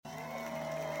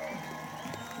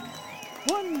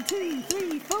1, 2,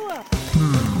 3,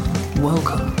 4.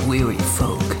 Welcome, weary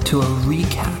folk, to a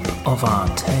recap of our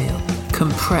tale.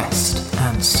 Compressed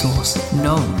and saucy,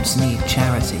 gnomes need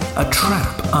charity. A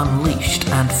trap unleashed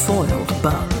and foiled,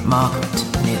 but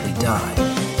Margaret nearly died.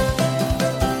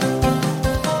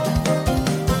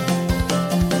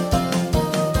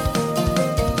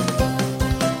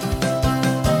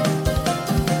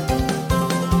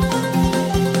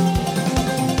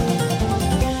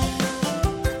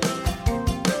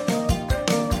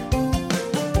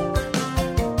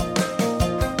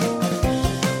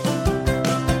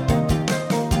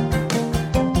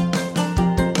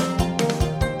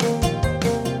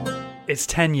 It's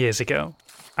 10 years ago,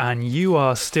 and you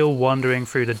are still wandering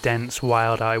through the dense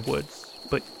Wild Eye woods,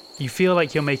 but you feel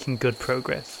like you're making good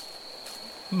progress.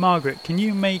 Margaret, can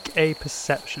you make a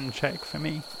perception check for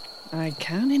me? I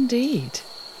can indeed.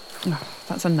 Oh,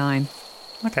 that's a 9.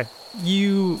 Okay.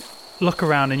 You look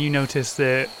around and you notice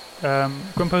that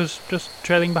Grumpo's just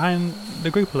trailing behind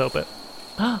the group a little bit.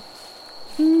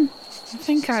 I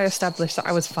think I established that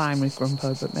I was fine with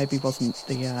Grumpo, but maybe wasn't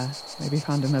maybe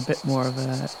found him a bit more of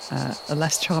a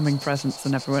less charming presence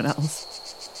than everyone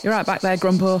else. You're right back there,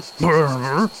 Grumpo.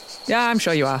 Yeah, I'm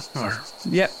sure you are.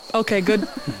 Yep. Okay, good.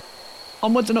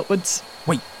 Onwards and upwards.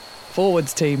 Wait.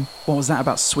 Forwards, team. What was that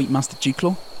about Sweet Master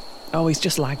Dewclaw? Oh, he's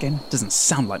just lagging. Doesn't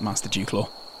sound like Master Dewclaw.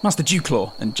 Master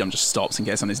Dewclaw! And John just stops and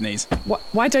gets on his knees.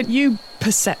 Why don't you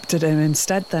percept at him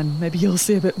instead, then? Maybe you'll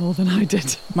see a bit more than I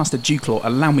did. Master Dewclaw,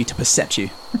 allow me to percept you.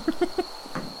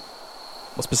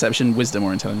 What's perception, wisdom,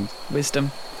 or intelligence?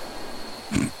 Wisdom.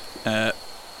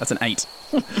 That's an 8.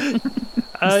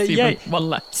 Yeah, one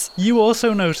less. you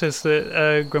also notice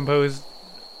that Grumpo is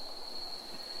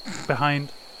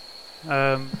behind.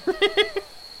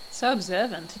 So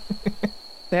observant.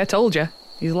 Yeah, I told you.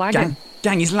 He's lagging.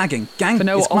 Gang, he's lagging. Gang, For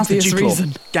no it's Master obvious Dewclaw.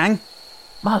 reason. Gang,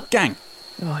 gang.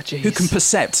 Oh, jeez. Who can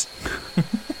percept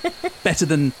better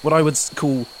than what I would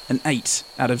call an 8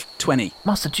 out of 20?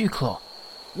 Master Dewclaw,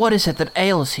 what is it that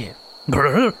ails you?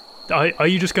 Are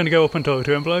you just going to go up and talk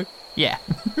to him, bloke? Yeah.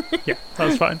 Yeah,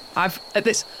 that's fine.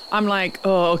 I'm like,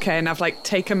 oh, okay, and I've like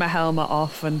taken my helmet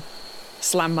off and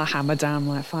slammed my hammer down.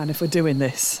 Like, fine, if we're doing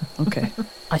this, okay.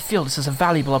 I feel this is a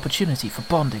valuable opportunity for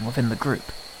bonding within the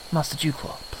group. Master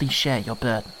Dewclaw, please share your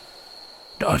burden.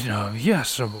 No,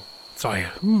 yes,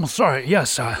 sorry,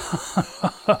 yes,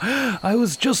 I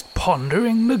was just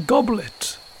pondering the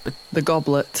goblet. The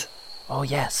goblet, Oh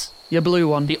yes, your blue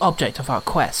one. the object of our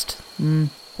quest.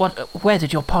 Where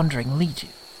did your pondering lead you?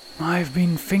 I've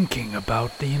been thinking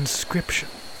about the inscription.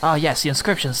 Ah yes, the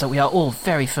inscriptions that we are all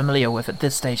very familiar with at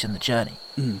this stage in the journey.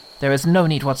 There is no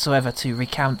need whatsoever to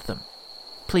recount them.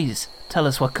 Please, tell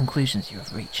us what conclusions you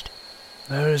have reached.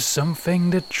 There is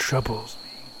something that troubles me.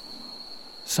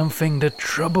 Something that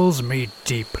troubles me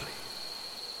deeply.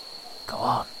 Go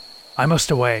on. I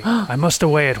must away. I must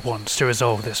away at once to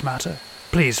resolve this matter.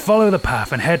 Please follow the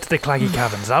path and head to the Claggy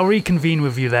Caverns. I'll reconvene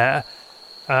with you there.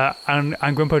 And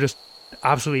Grumpo just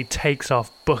absolutely takes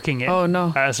off, booking it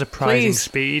at a surprising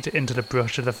speed into the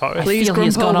brush of the forest. Please, feel he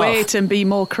has gone Grumpo, off. wait and be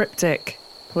more cryptic.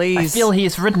 Please. I feel he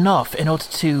is ridden off in order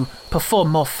to perform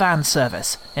more fan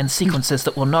service in sequences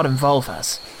that will not involve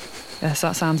us. Yes,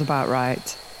 that sounds about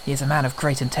right. He is a man of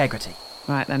great integrity.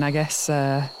 Right, then I guess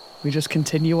we just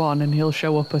continue on and he'll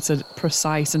show up at a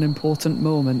precise and important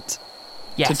moment.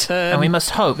 Yes, To turn and we must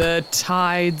hope. the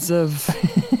tides of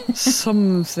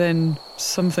something.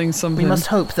 We must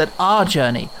hope that our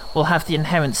journey will have the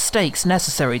inherent stakes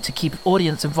necessary to keep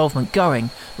audience involvement going,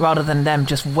 rather than them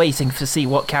just waiting to see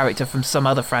what character from some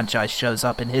other franchise shows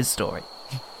up in his story.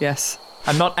 Yes.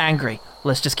 I'm not angry.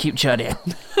 Let's just keep journeying.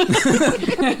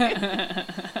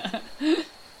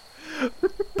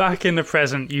 Back in the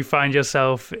present, you find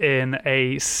yourself in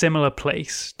a similar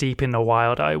place deep in the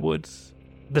Wild Eye woods.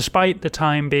 Despite the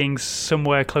time being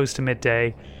somewhere close to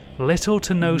midday, little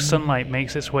to no sunlight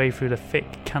makes its way through the thick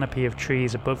canopy of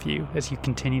trees above you as you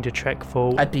continue to trek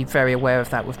forward. I'd be very aware of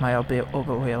that with my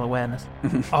arboreal awareness.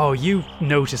 Oh, you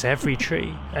notice every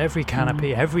tree, every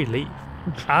canopy, every leaf.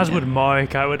 As would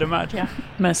Morik, I would imagine. Yeah,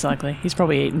 most likely. He's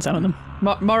probably eaten some of them.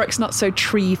 Morik's not so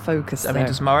tree-focused, I mean,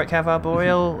 does Morik have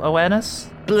arboreal awareness?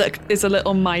 Look, it's a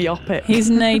little myopic. He's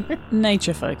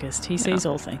nature-focused. He sees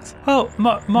all things. Well,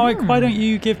 Morik, why don't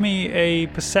you give me a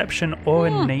perception or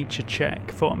a nature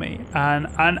check for me? And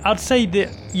I'd say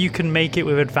that you can make it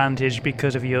with advantage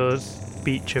because of your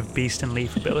speech of beast and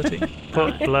leaf ability.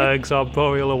 Put Blurg's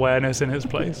arboreal awareness in his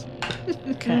place.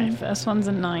 Okay, first one's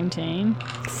a 19.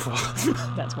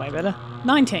 That's way better.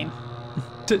 19.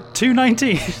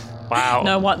 219. Wow.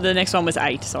 No, what the next one was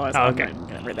 8, so I was Okay. I'm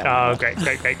going to read that one. Oh, great.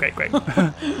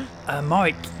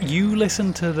 Marek, you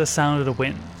listen to the sound of the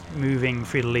wind moving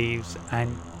through the leaves,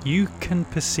 and you can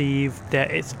perceive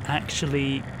that it's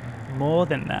actually more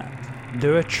than that.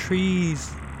 There are trees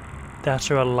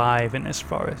that are alive in this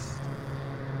forest,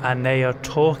 and they are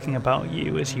talking about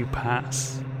you as you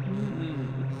pass.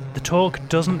 The talk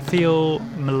doesn't feel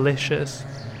malicious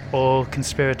or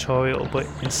conspiratorial, but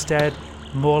instead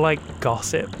more like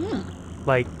gossip.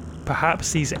 Like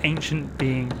perhaps these ancient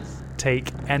beings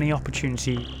take any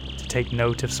opportunity to take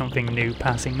note of something new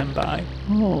passing them by.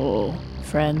 Oh,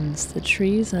 friends, the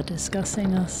trees are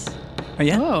discussing us. Oh,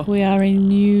 yeah? Oh. We are a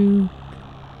new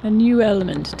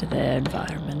element to their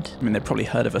environment. I mean, they've probably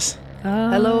heard of us.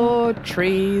 Hello,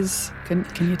 trees. Can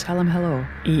you tell them hello?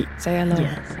 Say hello.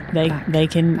 Yes, Back. they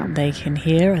can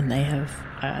hear, and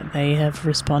they have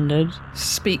responded.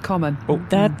 Speak common.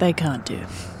 That they can't do.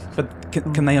 But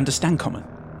can they understand common?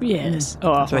 Yes.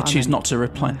 Oh, So they choose not to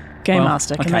reply. Game Well,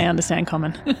 Master, can okay. they understand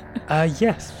common?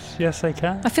 Yes, I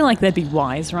can. I feel like they'd be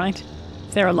wise, right?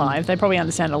 If they're alive, they probably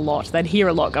understand a lot. They'd hear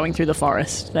a lot going through the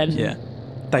forest. They'd Yeah.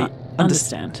 They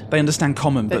understand. They understand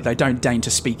common, but they don't deign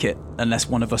to speak it unless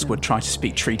one of us would try to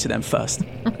speak tree to them first.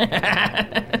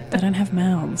 They don't have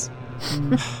mouths.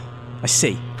 I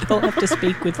see. They'll have to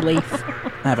speak with leaf.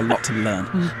 I have a lot to learn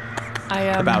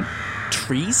about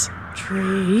trees.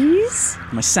 Trees?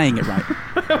 Am I saying it right?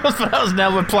 That was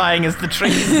now replying as the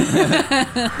trees.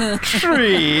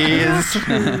 Trees.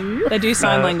 They do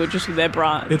sign language just with their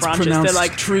branches. They're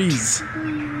like, trees.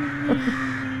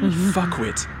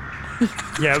 Fuckwit.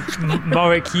 Yeah,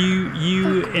 Marek,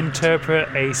 you interpret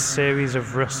a series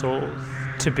of rustles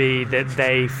to be that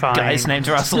they find... Guy's named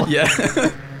Russell. Yeah.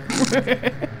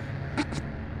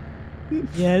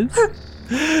 yes.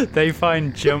 They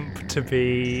find Jump to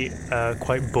be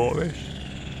quite boorish.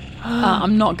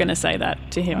 I'm not going to say that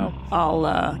to him.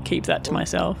 I'll keep that to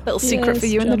myself. Little secret for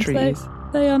you and the Jump, trees.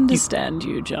 They understand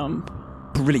you, Jump.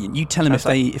 Brilliant. You tell them if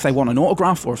they want an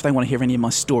autograph or if they want to hear any of my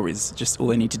stories. Just all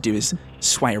they need to do is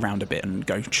sway around a bit and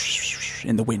go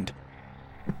in the wind.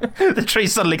 The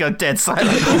trees suddenly go dead silent.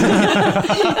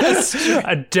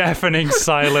 A deafening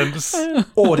silence.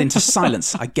 Awed into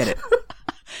silence. I get it.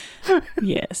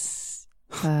 Yes.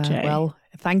 Jay. Well,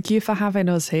 thank you for having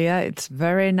us here. It's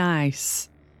very nice.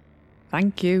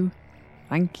 Thank you.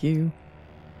 I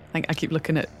keep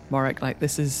looking at Marek like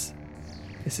this is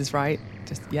right.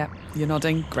 Just you're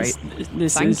nodding. Great.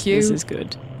 This Thank you. This is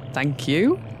good. Thank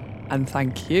you. And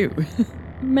thank you.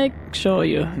 Make sure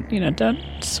you don't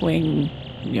swing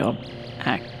your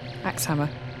axe. Axe hammer.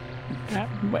 I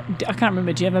can't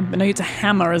remember. Do you ever? No, it's a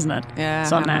hammer, isn't it? Yeah,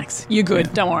 It's not an hammer. axe. You're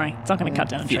good. Don't worry. It's not going to cut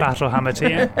down a tree. Battle hammer to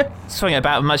you. Swing it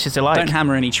about as much as you like. Don't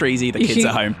hammer any trees either, kids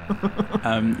at home.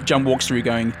 John walks through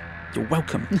going, "You're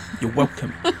welcome. You're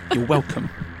welcome. You're welcome."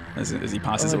 As he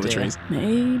passes all the trees.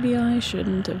 Maybe I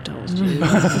shouldn't have told you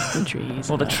the trees.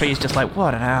 Well, the tree's just like,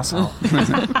 what an asshole.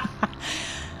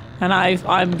 And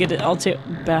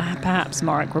perhaps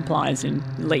Marek replies in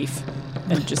leaf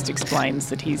and just explains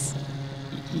that he's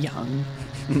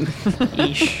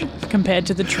young-ish compared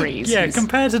to the trees. Yeah, He's-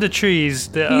 compared to the trees,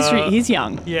 that he's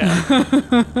young.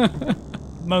 Yeah.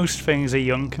 Most things are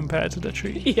young compared to the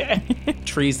trees. Yeah.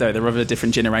 Trees, though, they're of a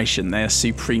different generation. They are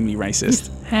supremely racist.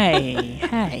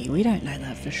 Hey, we don't know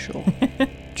that for sure.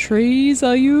 Trees,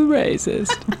 are you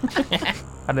racist?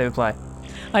 I don't reply.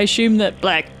 I assume that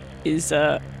Black is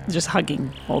just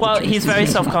hugging all the Well, trees. he's very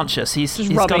self-conscious. He's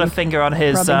got a rubbing- finger on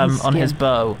his rubbing his on his skin.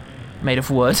 bow, made of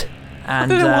wood, I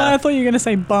and don't know why I thought you were going to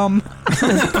say bum.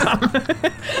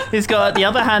 he's got the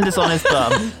other hand is on his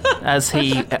bum as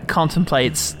he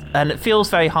contemplates, and it feels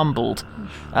very humbled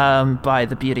by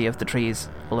the beauty of the trees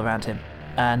all around him,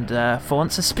 and for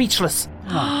once is speechless.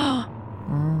 But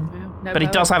he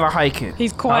does have a haiku.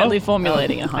 He's quietly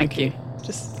formulating a Thank haiku. you.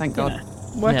 Just thank God.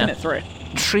 Working Yeah. it through.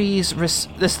 Trees. This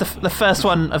is the first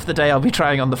one of the day I'll be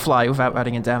trying on the fly without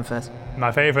writing it down first.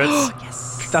 My favourites.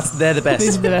 They're the These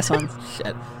best. are the best ones.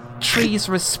 Shit. Trees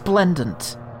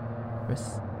resplendent.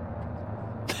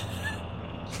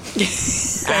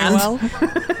 Going well.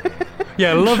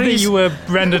 Yeah, I love that Trees- you were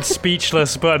rendered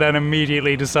speechless, but then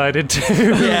immediately decided to.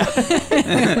 Yeah.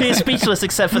 He is speechless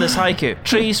except for this haiku.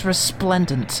 Trees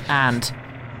resplendent and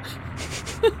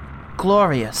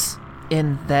glorious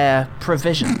in their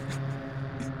provision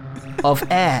of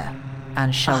air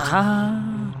and shelter.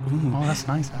 Oh, that's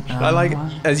nice, actually. I like,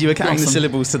 as you were counting the Awesome.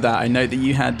 syllables to that, I know that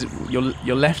you had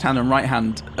your left hand and right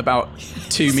hand about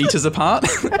 2 meters apart.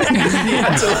 You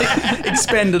had to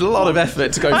expend a lot of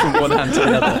effort to go from one hand to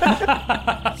another.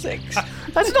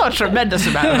 That's not a tremendous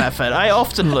amount of effort. I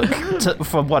often look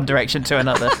from one direction to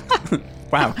another.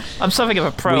 Wow. I'm something of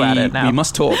a pro at it now. We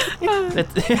must talk.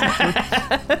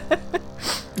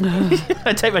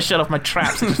 I take my shirt off my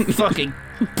traps and just fucking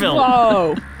film.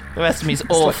 Whoa! The rest of me's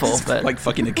awful, It's but like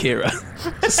fucking Akira.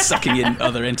 Just sucking in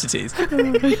other entities.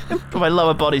 but my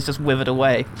lower body's just withered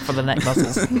away from the neck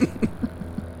muscles. A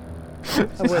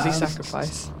worthy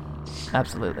sacrifice.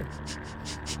 Absolutely.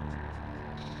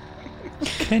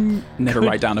 Never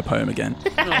write down a poem again.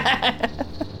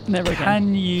 Never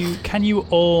again. Can you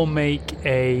all make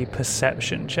a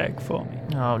perception check for me?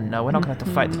 Oh no, we're not going to have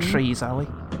to fight the trees, are we?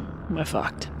 We're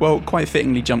fucked. Well, quite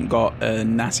fittingly, Jump got a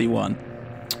natty 1.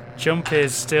 Jump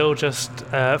is still just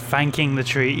thanking the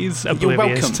trees, You're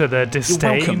oblivious welcome. to the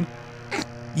disdain. You're welcome.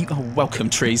 You are welcome,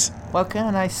 trees. What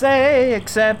can I say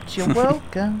except you're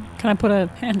welcome? Can I put a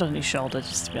hand on his shoulder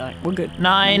just to be like, we're good?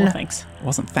 9. No more thanks. I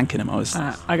wasn't thanking him. I was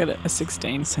I got a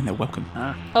 16. saying they're welcome.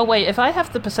 Oh wait, if I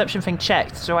have the perception thing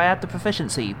checked, do I add the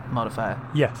proficiency modifier?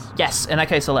 Yes. Yes, in that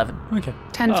case 11. Okay.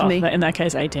 10 for Oh, me. in that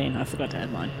case, 18. I forgot to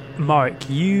add mine. Mark,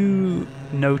 you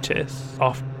notice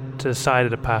off to the side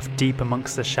of the path, deep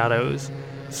amongst the shadows,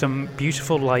 some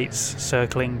beautiful lights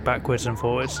circling backwards and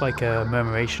forwards like a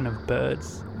murmuration of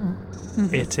birds.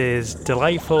 It is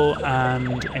delightful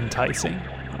and enticing.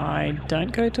 I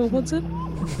don't go towards it?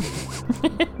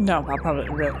 No, I'll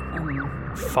probably...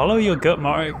 Follow your gut,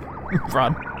 Mark.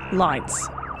 Run. lights.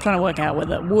 Trying to work out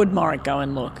whether... Would Morik go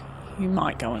and look? He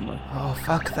might go and look. Oh,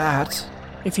 fuck that.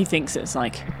 If he thinks it's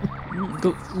like...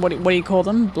 what do you call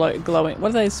them? Glowing... What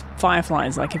are those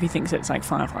fireflies? Like, if he thinks it's like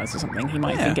fireflies or something, he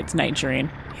might think it's nature and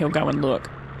he'll go and look.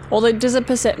 Although, does a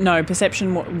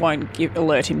perception won't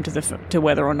alert him to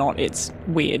whether or not it's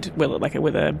weird, will it? Like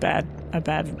with a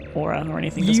bad aura or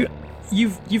anything. Does it?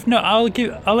 You've no.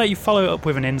 I'll let you follow it up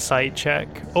with an insight check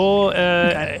or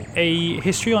a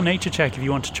history or nature check if you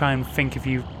want to try and think if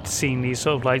you've seen these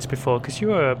sort of lights before, because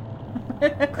you are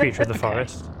a creature of the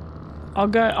forest. I'll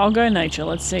go nature.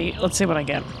 Let's see what I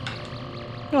get.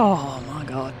 Oh my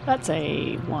god, that's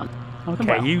a 1.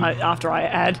 Okay, after I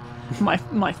add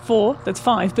my 4, that's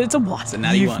 5, but it's a 1. It's a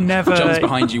natty You've one. never- John's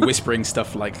behind you whispering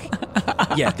stuff like,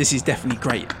 yeah, this is definitely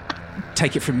great.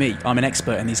 Take it from me. I'm an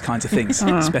expert in these kinds of things,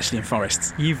 especially in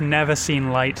forests. You've never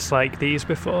seen lights like these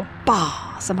before.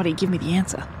 Bah! Somebody give me the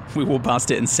answer. We walk past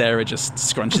it and Sarah just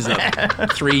scrunches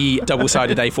up 3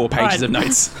 double-sided A4 pages of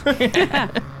notes.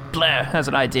 Blair has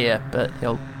an idea, but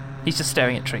he's just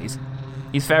staring at trees.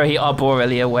 He's very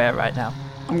arborally aware right now.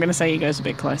 I'm going to say he goes a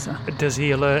bit closer. Does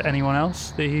he alert anyone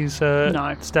else that he's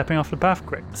No. stepping off the path?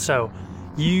 Great. So,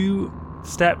 you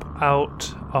step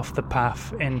out off the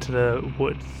path into the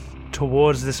woods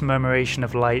towards this murmuration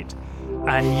of light,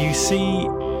 and you see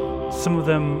some of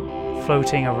them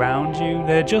floating around you.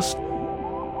 They're just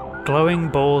glowing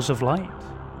balls of light,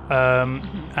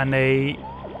 and they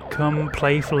come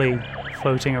playfully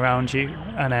floating around you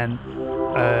and then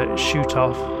shoot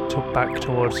off back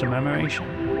towards the murmuration.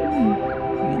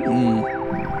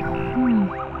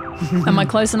 Am I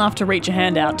close enough to reach a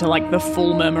hand out to like the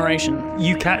full murmuration?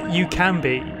 You can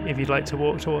be if you'd like to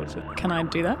walk towards it. Can I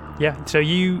do that? Yeah. So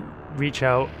you reach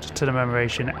out to the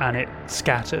murmuration and it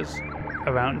scatters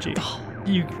around you.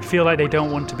 You feel like they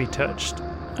don't want to be touched,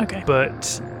 Okay.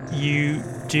 but you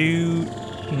do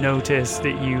notice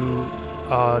that you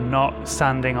are not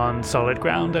standing on solid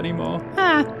ground anymore.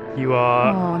 You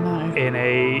are Oh no. in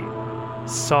a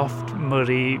soft,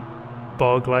 muddy,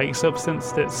 bog-like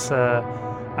substance that's,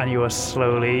 and you are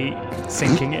slowly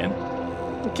sinking in.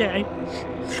 Okay.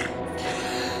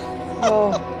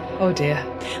 Oh dear.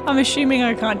 I'm assuming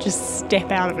I can't just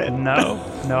step out of it. No,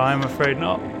 I'm afraid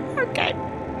not. Okay.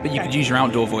 But you could use your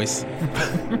outdoor voice.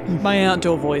 My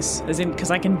outdoor voice, as in, because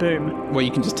I can boom. Well,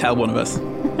 you can just tell one of us.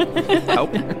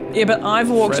 Help. Yeah, but I've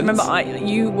walked. Friends. Remember,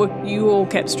 you all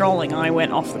kept strolling. I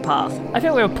went off the path. I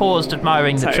think we were paused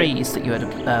admiring the Sorry. trees that you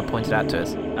had pointed out to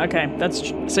us. Okay,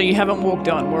 so you haven't walked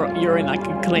on. You're in like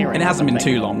a clearing. And it hasn't or been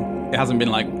something. too long. It hasn't been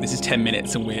like, this is 10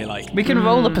 minutes and we're like... We can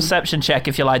roll a perception check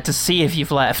if you like to see if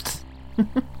you've left.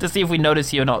 To see if we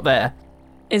notice you're not there.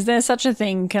 Is there such a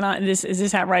thing? Is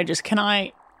this outrageous? Can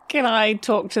I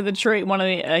talk to the tree, one of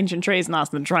the ancient trees, and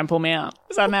ask them to try and pull me out?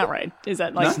 Is that an outrage? Is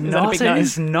that like is that a big no?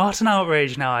 It's not an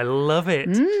outrage now. I love it.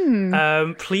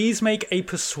 Please make a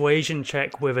persuasion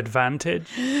check with advantage.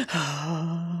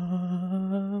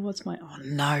 What's my... Oh,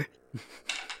 no.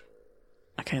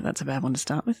 Okay, that's a bad one to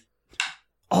start with.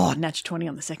 Oh, natch 20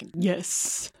 on the second.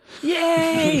 Yes.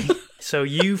 Yay! So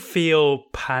you feel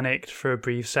panicked for a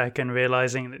brief second,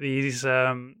 realizing that these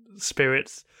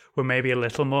spirits were maybe a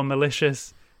little more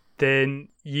malicious than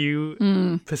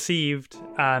you perceived,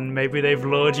 and maybe they've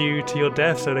lured you to your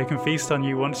death so they can feast on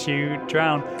you once you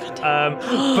drown.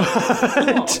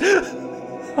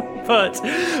 But But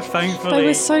They thankfully,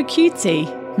 were so cutesy.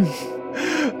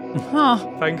 Huh.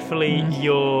 thankfully,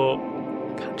 you're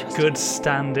good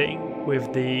standing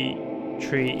with the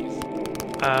trees.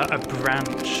 A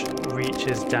branch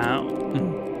reaches down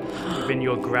within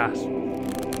your grasp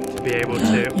to be able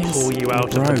to Yes. pull you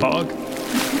out of the bog.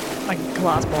 Like a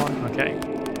glass bond. Okay.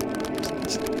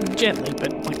 Gently,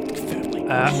 but like firmly.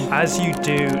 As you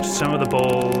do, some of the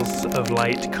balls of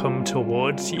light come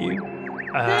towards you,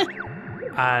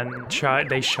 and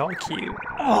they shock you.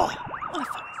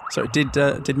 So did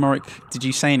Morik? Did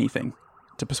you say anything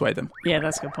to persuade them? Yeah,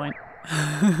 that's a good point.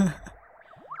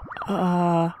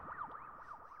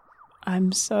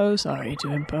 I'm so sorry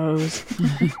to impose.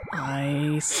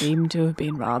 I seem to have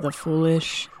been rather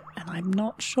foolish, and I'm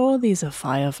not sure these are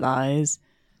fireflies.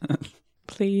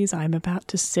 Please, I'm about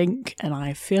to sink, and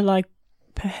I feel like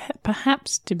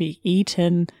perhaps to be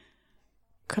eaten.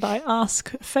 Could I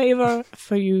ask a favor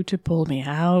for you to pull me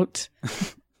out?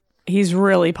 He's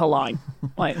really polite.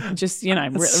 Like, just, So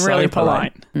really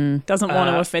polite. polite. Doesn't want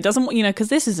to offend. Doesn't, because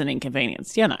this is an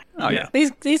inconvenience, Oh yeah,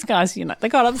 These guys, they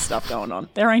got other stuff going on.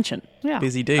 They're ancient. Yeah.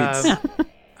 busy dudes.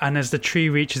 And as the tree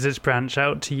reaches its branch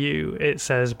out to you, it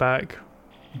says back,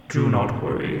 Do not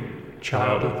worry,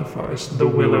 child of the forest. The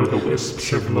will-o'-the-wisps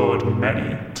have lured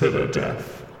many to their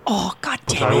death. Oh, god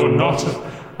But damn it.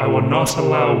 I will not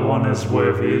allow one as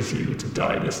worthy as you to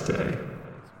die this day.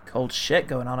 Cold shit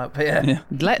going on up here.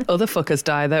 Let other fuckers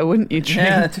die, though, wouldn't you, Tree?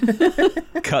 Yeah.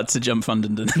 Cut to Jump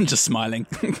Thunderden just smiling,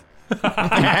 completely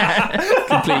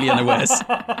unawares.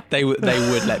 They would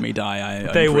let me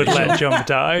die. they would let Jump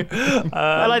die.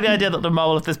 I like the idea that the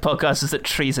moral of this podcast is that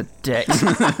trees are dicks.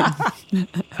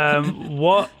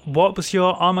 What was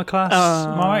your armor class,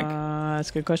 Mark? That's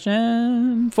a good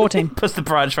question. 14. Puts the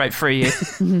branch right through you.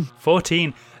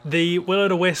 14. The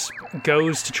will-o'-the-wisp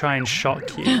goes to try and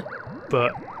shock you,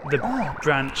 but the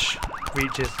branch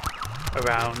reaches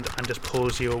around and just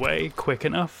pulls you away quick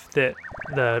enough that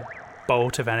the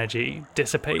bolt of energy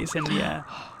dissipates in the air,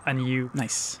 and you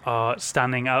Nice. are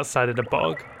standing outside of the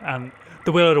bog, and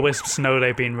the will-o'-the-wisps know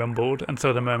they've been rumbled, and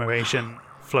so the murmuration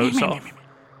floats off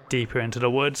deeper into the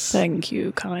woods. Thank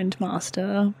you, kind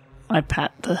master. I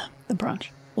pat the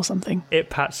branch or something. It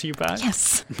pats you back.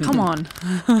 Yes. Come on.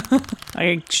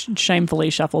 I shamefully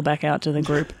shuffle back out to the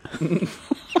group.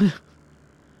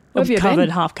 Where have you covered, been?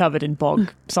 half covered in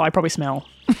bog, so I probably smell.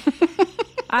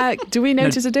 Do we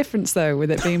notice a difference, though, with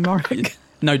it being Morik?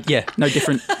 No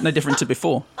different to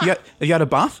before. Have you had a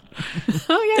bath?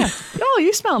 Oh, yeah. Oh,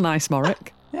 you smell nice,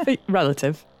 Morik.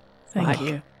 Relative. Thank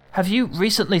you. Have you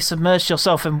recently submerged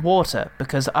yourself in water?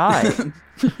 Because I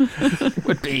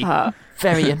would be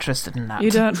very interested in that.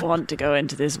 You don't want to go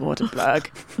into this water plug.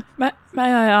 May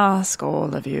I ask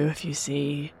all of you if you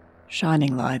see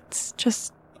shining lights?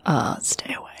 Just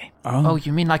stay away. Oh,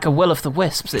 you mean like a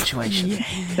will-o'-the-wisp situation?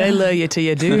 They lure you to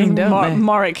your doom, don't they?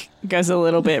 Morik goes a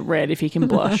little bit red if he can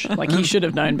blush. Like, he should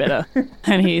have known better.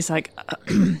 And he's like,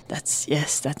 that's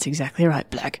exactly right,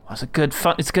 Black. Well,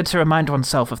 it's good to remind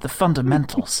oneself of the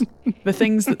fundamentals. The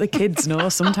things that the kids know,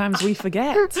 sometimes we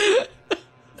forget.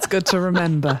 It's good to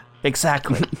remember.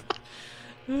 Exactly.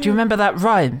 Do you remember that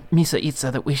rhyme, Misa Itza,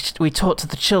 that we taught to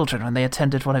the children when they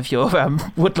attended one of your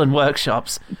woodland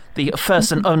workshops? The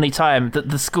first and only time that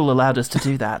the school allowed us to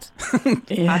do that.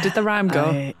 Yeah, How did the rhyme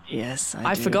go? Yes,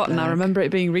 I've forgotten. I remember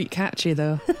it being reet catchy,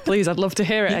 though. Please, I'd love to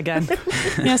hear it again.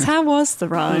 Yes, how was the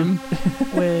rhyme?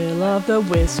 Will of the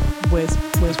wisp, wisp,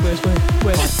 wisp, wisp, wisp,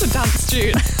 wisp. It's a dance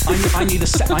tune. I need a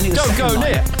second line. Don't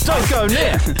go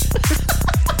near!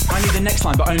 I need the next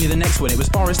line, but only the next one. It was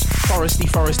forest, foresty,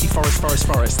 foresty, forest, forest,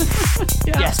 forest.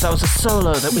 Yes, that was a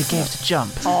solo that we gave to Jump.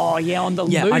 Oh, yeah, on the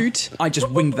Yeah, lute. I just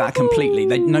winged that completely.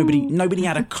 Nobody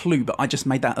had a clue, but I just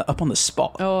made that up on the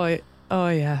spot. Oh,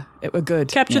 yeah. It were good.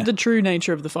 Captured the true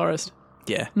nature of the forest.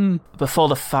 Yeah. Before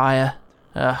the fire.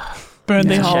 Burned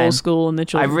the It's a whole shame. school and the I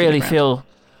children.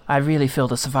 really feel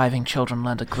the surviving children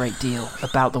learned a great deal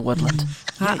about the woodland.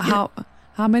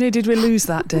 How many did we lose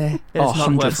that day? It's not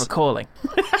hundreds. worth recalling.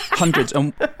 Hundreds.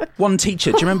 And one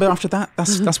teacher. Do you remember after that?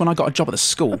 That's when I got a job at the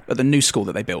school, at the new school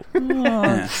that they built.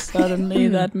 Yeah. Suddenly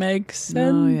that makes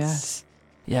sense. Oh, yes.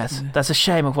 Yes, that's a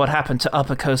shame of what happened to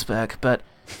Upper Coastberg, but,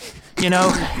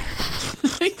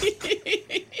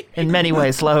 in many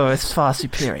ways, Lower is far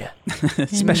superior.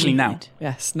 Especially now.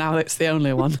 Yes, now it's the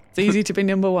only one. It's easy to be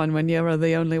number one when you're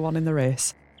the only one in the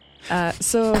race. Yes,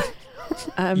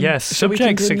 shall we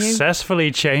subject continue?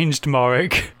 successfully changed,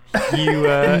 Morik.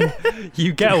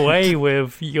 You get away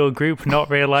with your group not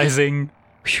realizing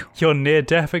your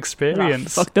near-death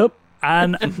experience. Fucked up.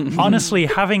 And honestly,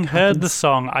 having heard the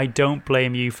song, I don't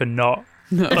blame you for not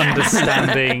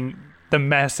understanding the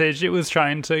message it was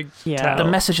trying to tell. The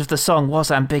message of the song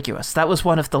was ambiguous. That was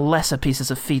one of the lesser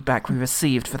pieces of feedback we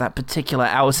received for that particular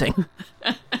outing.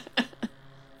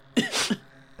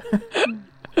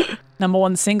 Number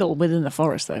one single within the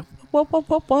forest, though. What?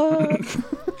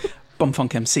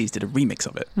 Bumfunk MCs did a remix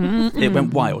of it. It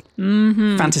went wild.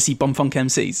 Fantasy Bumfunk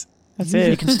MCs. That's You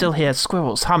it. can still hear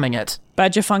squirrels humming it.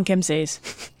 Badger Funk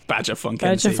MCs. Badger Funk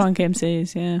Badger MCs. Funk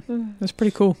MCs, yeah. That's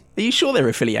pretty cool. Are you sure they're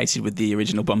affiliated with the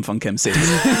original Bumfunk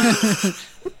MCs?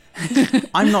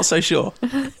 I'm not so sure.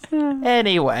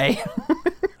 Anyway.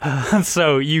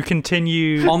 So you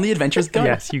continue... On the adventurous go.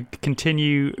 Yes, you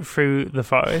continue through the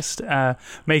forest,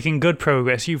 making good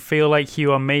progress. You feel like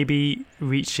you are maybe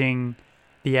reaching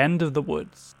the end of the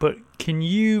woods. But can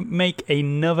you make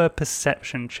another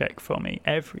perception check for me,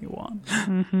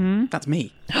 everyone? That's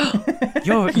me.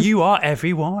 You are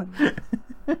everyone.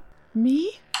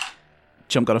 Me?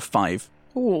 Jump got a 5.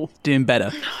 Ooh. Doing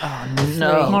better.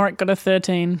 No. Marek got a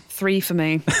 13. 3 for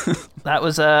me. That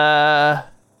was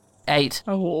 8.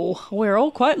 Oh, we're all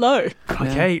quite low.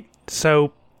 Okay,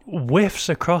 so whiffs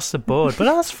across the board, but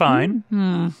that's fine.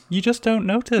 You just don't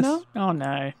notice. No? Oh,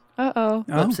 no. Uh-oh.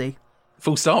 Oopsie.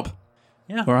 Full stop.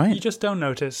 Yeah, All right. You just don't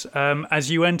notice.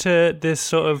 As you enter this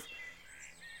sort of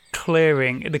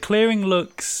clearing, the clearing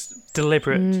looks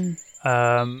deliberate.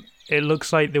 It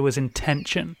looks like there was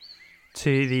intention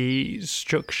to the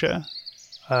structure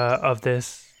of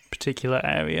this particular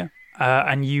area.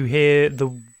 And you hear the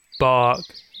bark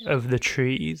of the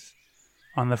trees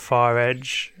on the far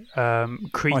edge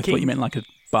creaking. Oh, I thought you meant like a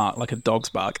bark, like a dog's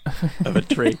bark of a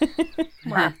tree.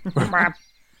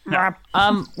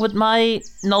 Would my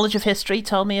knowledge of history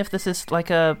tell me if this is like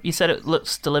a... You said it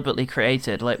looks deliberately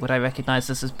created. Like, would I recognize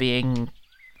this as being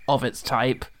of its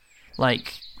type?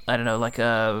 Like, I don't know, like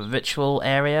a ritual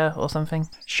area or something?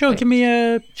 Sure, give me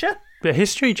a Sure.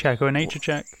 history check or a nature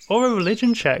check. Or a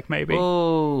religion check, maybe.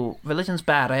 Oh, religion's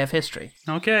bad. I have history.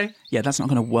 Okay. Yeah, that's not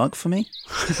going to work for me.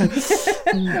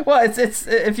 Well, it's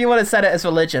if you want to set it as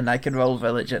religion, I can roll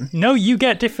religion. No, you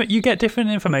get different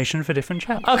information for different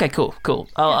checks. Okay, cool.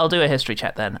 I'll do a history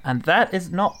check then. And that is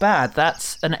not bad.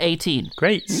 That's an 18.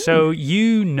 Great. So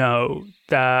you know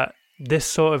that this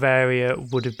sort of area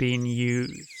would have been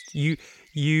used.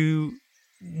 You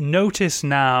notice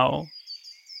now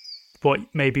what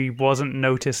maybe wasn't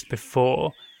noticed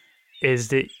before is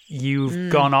that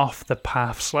you've gone off the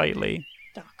path slightly.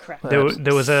 Oh, crap.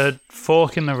 There was a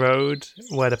fork in the road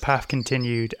where the path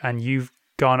continued, and you've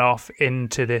gone off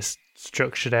into this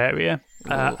structured area.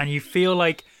 And you feel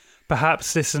like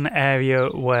perhaps this is an area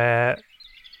where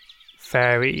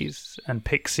fairies and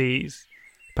pixies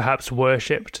perhaps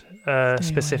worshipped a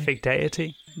specific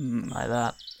deity. Like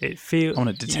that. It feels. I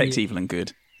want to detect evil and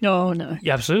good. No, no.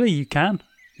 Yeah, absolutely, you can.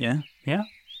 Yeah? Yeah.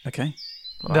 Okay.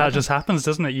 That just happens,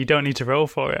 doesn't it? You don't need to roll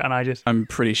for it, and I'm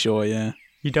pretty sure, yeah.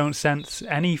 you don't sense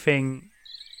anything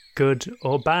good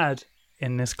or bad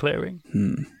in this clearing.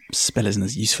 Spell isn't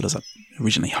as useful as I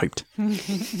originally hoped.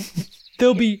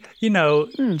 There'll be,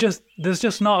 there's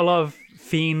just not a lot of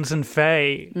fiends and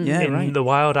fae in the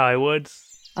Wild Eye Woods.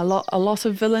 A lot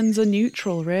of villains are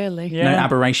neutral, really. Yeah. No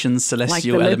aberrations,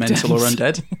 celestial, Like the elemental, or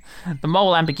Liptons. undead. The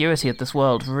moral ambiguity of this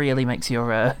world really makes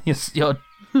your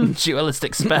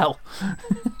dualistic spell,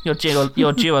 your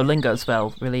Duolingo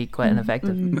spell, really quite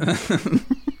ineffective.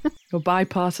 Your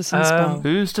bipartisan spell.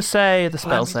 Who's to say? The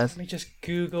spell Let says. me just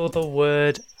Google the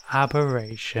word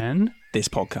aberration. This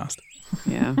podcast.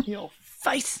 Yeah. Your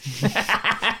face.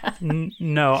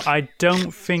 No, I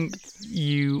don't think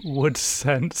you would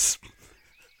sense.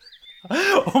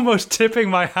 Almost tipping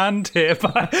my hand here,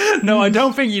 but no, I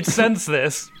don't think you'd sense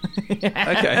this.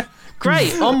 Okay.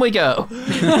 Great, on we go.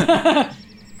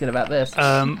 Good about this.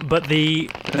 But the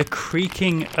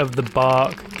creaking of the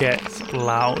bark gets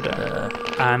louder,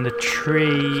 and the tree.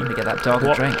 Let me get that dog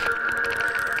a drink.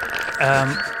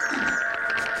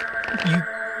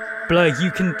 Blur, you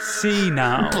can see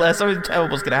now Bless, something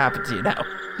terrible's going to happen to you now.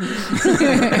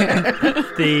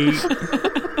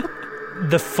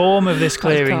 the form of this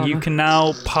clearing. karma. You can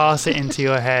now pass it into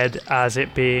your head as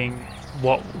it being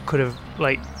what could have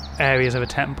areas of a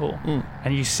temple,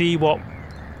 and you see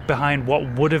behind what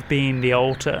would have been the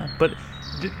altar. But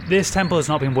this temple has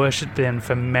not been worshipped in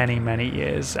for many, many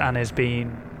years, and has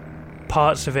been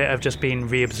parts of it have just been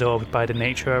reabsorbed by the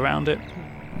nature around it.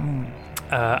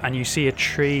 And you see a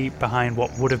tree behind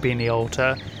what would have been the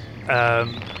altar.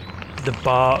 The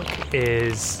bark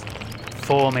is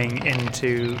forming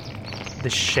into the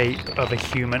shape of a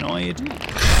humanoid.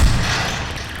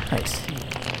 Nice.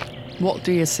 What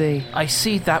do you see? I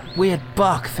see that weird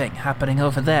bark thing happening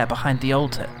over there behind the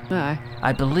altar. Aye.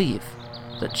 I believe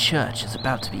the church is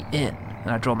about to be in.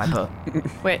 and I draw my bow.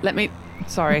 Wait, let me.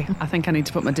 Sorry, I think I need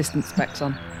to put my distance specs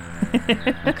on.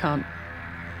 I can't.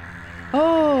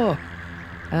 Oh!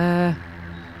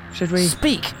 Should we.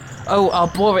 Speak! Oh,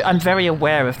 Arborian. I'm very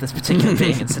aware of this particular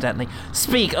being, incidentally.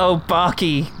 Speak, oh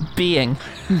barky being.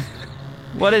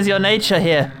 What is your nature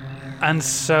here? And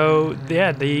so,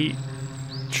 yeah, the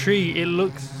tree, it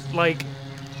looks like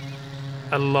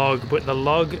a log, but the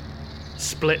log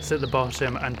splits at the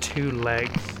bottom and 2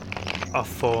 legs are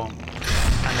formed.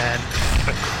 And then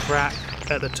a crack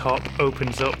at the top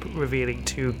opens up, revealing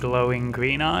 2 glowing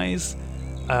green eyes.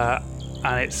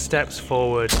 And it steps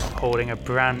forward, holding a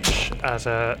branch as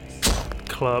a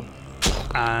club,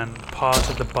 and part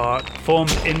of the bark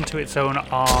formed into its own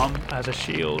arm as a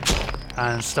shield,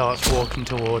 and starts walking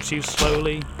towards you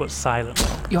slowly but silently,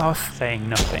 saying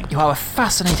nothing. You are a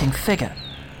fascinating figure.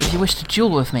 If you wish to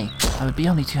duel with me, I would be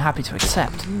only too happy to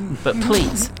accept. But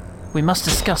please, we must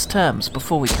discuss terms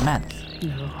before we commence.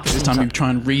 This time we try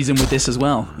and reason with this as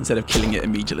well, instead of killing it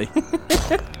immediately.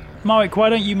 Marek, why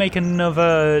don't you make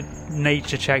another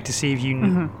nature check to see if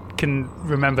you can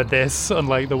remember this,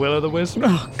 unlike the Will-o'-the-Wisp?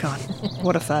 Oh, God.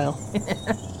 What a fail.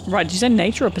 Right, did you say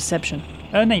nature or perception?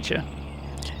 Nature.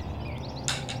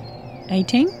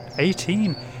 18?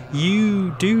 18.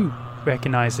 You do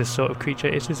recognize this sort of creature.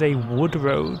 It is a wood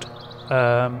road.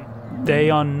 They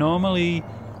are normally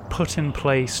put in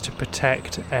place to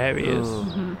protect areas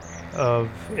of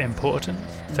importance.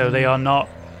 So they are not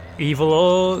evil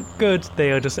or good.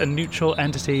 They are just a neutral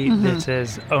entity that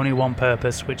has only one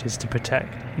purpose, which is to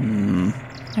protect.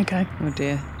 Okay. Oh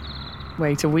dear.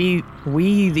 Wait, are we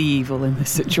the evil in this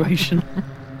situation?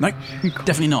 No,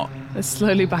 definitely not. Let's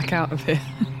slowly back out of here.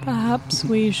 Perhaps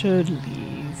we should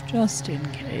leave, just in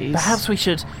case. Perhaps we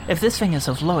should, if this thing is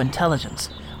of low intelligence,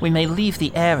 we may leave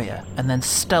the area and then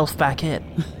stealth back in.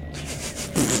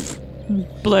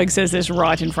 Blurg says this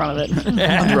right in front of it.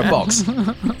 Under a box.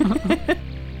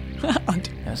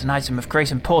 There's an item of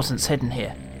great importance hidden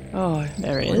here. Oh,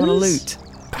 There we is. want to loot.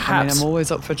 Perhaps I'm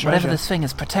always up for treasure. whatever this thing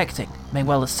is protecting may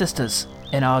well assist us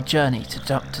in our journey to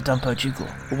Dumpo Jugal.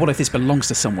 But what if this belongs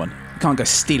to someone? We can't go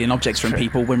stealing objects from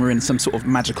people when we're in some sort of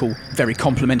magical, very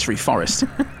complimentary forest.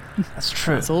 That's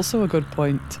true. That's also a good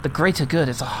point. The greater good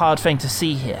is a hard thing to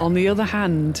see here. On the other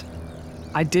hand,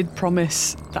 I did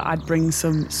promise that I'd bring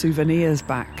some souvenirs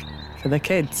back for the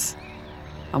kids.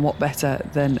 And what better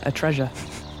than a treasure?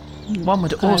 One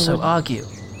would also argue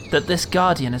that this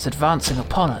guardian is advancing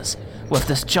upon us with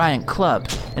this giant club,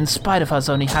 in spite of us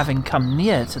only having come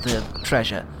near to the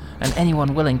treasure, and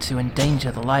anyone willing to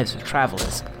endanger the lives of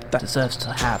travelers deserves to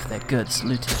have their goods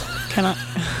looted. Can I...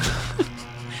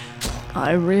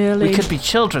 I really... We could be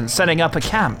children setting up a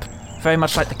camp, very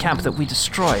much like the camp that we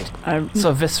destroyed,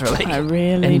 so viscerally. I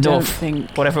really in don't North,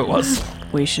 think whatever it was.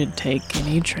 we should take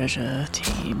any treasure,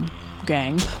 team,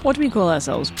 gang. What do we call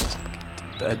ourselves?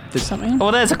 Something?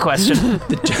 Well, there's a question.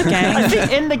 Gang? I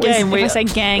think in the game if I say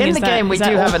gang, in is the that, game we is that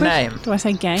do have a awkward? name. Do I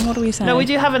say gang? What do we say? No, we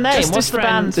do have a name. Justice What's the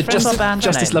band? Friends. What's the band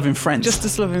Justice name? Loving Friends.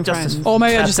 Justice loving Justice- friends. Or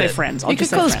maybe I'll That's just say it. friends. I'll You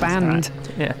just could call say us friends.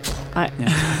 band. Yeah,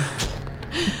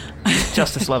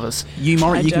 Justice Lovers. You,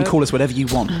 Maury, you can don't- call us whatever you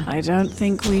want. I don't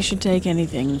think we should take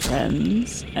anything,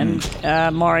 friends. And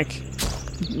Morik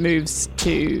moves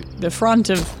to the front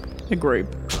of the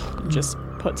group, just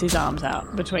puts his arms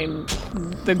out between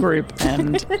the group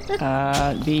and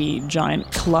the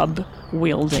giant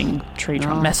club-wielding tree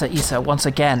trunk. Mesa Isa, once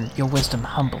again, your wisdom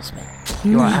humbles me.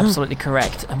 You are absolutely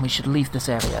correct, and we should leave this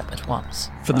area at once.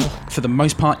 For the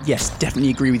most part, yes, definitely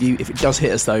agree with you. If it does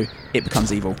hit us, though, it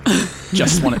becomes evil.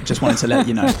 Just wanted to let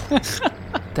you know.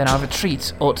 Then our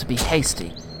retreat ought to be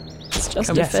hasty. It's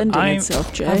just Yes, defending I'm-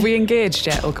 itself, Jay. Have we engaged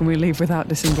yet, or can we leave without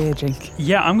disengaging?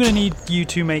 Yeah, I'm going to need you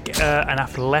to make an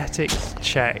athletics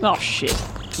check. Oh, shit.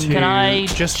 To Can I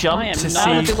just jump I am to not-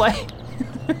 out of the way?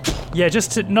 Yeah,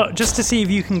 just to see if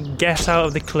you can get out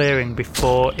of the clearing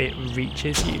before it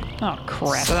reaches you. Oh,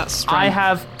 crap. So that's I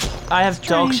strength. have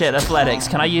dog shit athletics.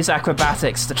 Can I use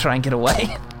acrobatics to try and get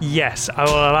away? Yes, I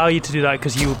will allow you to do that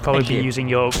because you will probably Thank be you. using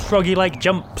your froggy-like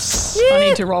jumps. I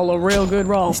need to roll a real good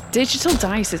roll. Digital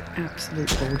dice is absolute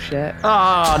bullshit.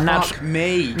 Oh, Fuck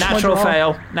me. natural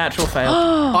fail. Natural fail.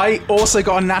 I also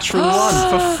got a natural one,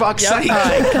 for fuck's sake.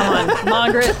 Alright, come on.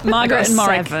 Margaret and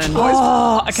Morik. 7.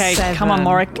 Oh, okay. 7. Come on,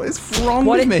 Morik. What is wrong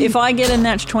What with me? if I get a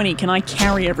natch 20? Can I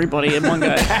carry everybody in one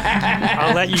go?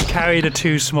 I'll let you carry the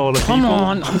 2 smaller people. Come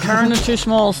on, I'm carrying the 2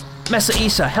 smalls. Mesa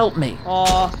Isa, help me.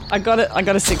 Oh, I got it. I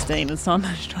got a 16. It's not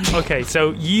natch 20. Okay,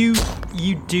 so you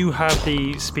do have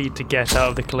the speed to get out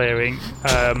of the clearing,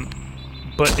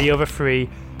 but the other 3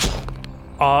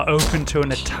 are open to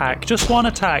an attack. Just one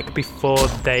attack before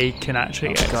they can actually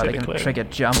exit God, the I can clearing. trigger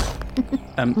jump.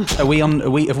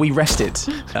 Have we rested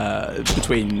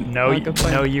between? No, good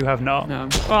point. no, you have not. No.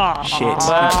 Shit.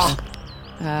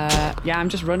 Yeah, I'm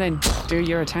just running. Do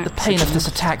your attack. The pain of this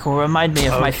attack will remind me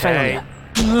of my Okay.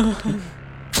 failure.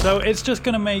 So it's just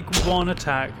going to make one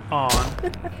attack on.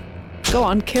 Go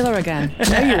on, kill her again.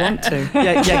 No, you want to.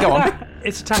 Yeah, go on.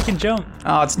 It's attack and jump.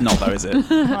 Oh, it's not though, is it? Is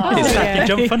it? Attack and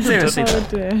jump fundamental. Seriously, Oh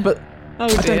dear. But Oh I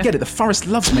dear. don't get it. The forest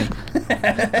loves me.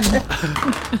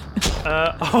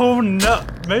 Oh no!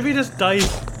 Maybe this dice.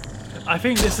 I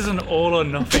think this is an all or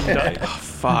nothing dice.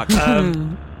 Fuck.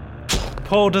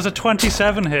 Paul, does a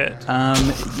 27 hit?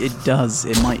 It does.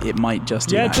 It might just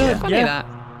do Yeah, that. it did. Funny Yeah. that.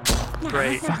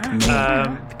 Great.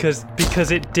 Me.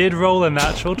 Because it did roll a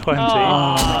natural 20.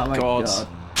 Oh my God.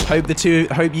 Hope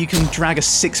you can drag a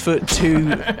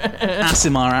 6'2"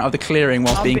 Asimar out of the clearing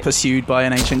whilst being pursued by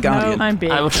an ancient guardian. I'm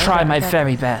big. I will try my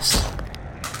very best.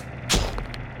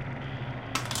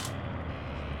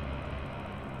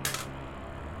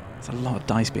 It's a lot of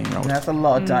dice being rolled. That's a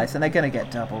lot of dice, and they're going to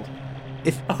get doubled.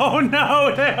 Oh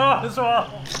no, they are as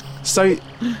well. So,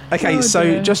 okay,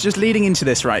 just leading into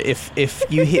this, right? If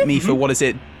you hit me for what is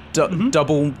it,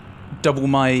 double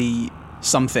my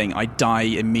something, I die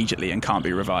immediately and can't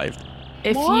be revived.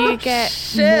 If you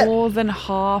get more than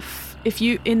half, if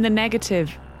you in the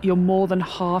negative, you're more than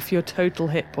half your total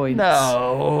hit points.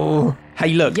 No.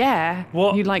 Hey, look, Yeah.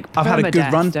 What? You like I've had a good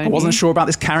permadeath, run. don't I wasn't you? sure about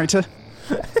this character.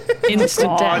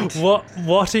 Instant death,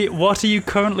 What are you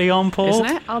currently on, Paul?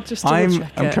 isn't it? I'll just double I'm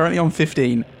check it. currently on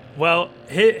 15. Well,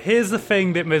 here's the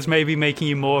thing that was maybe making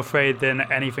you more afraid than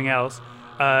anything else.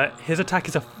 His attack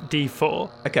is a D4.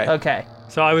 Okay. Okay.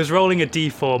 So I was rolling a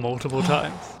D4 multiple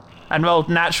times. And rolled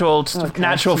natural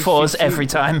fours every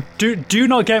time. Do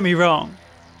not get me wrong.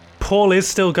 Paul is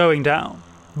still going down.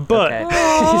 But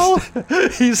Okay.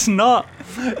 he's not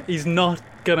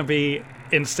gonna be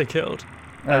insta-killed.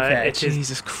 Okay. It is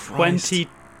Jesus Christ.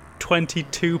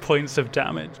 22 points of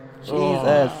damage.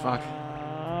 Jesus. Fuck.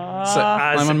 So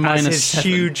I'm on As minus his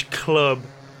 7. huge club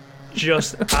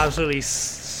just absolutely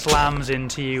slams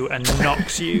into you and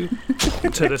knocks you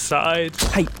to the side.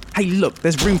 Hey, look,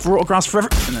 there's room for autographs forever.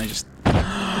 And then just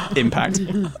impact.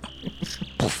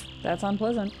 That's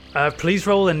unpleasant. Please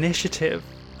roll initiative.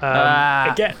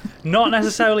 Again, not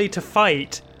necessarily to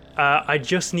fight. I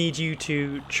just need you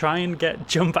to try and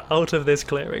jump out of this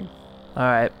clearing. All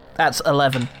right. That's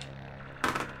 11.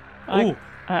 Ooh.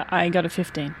 I got a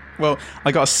 15. Well,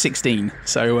 I got a 16,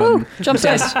 so Jump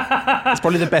test. it's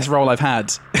probably the best roll I've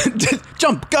had.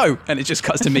 Jump, go, and it just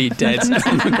cuts to me dead on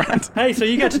the ground. Hey, so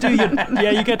you get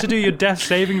to do your death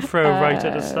saving throw right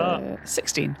at the start.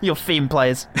 16. Your theme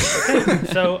plays.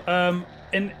 So,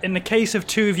 in the case of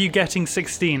two of you getting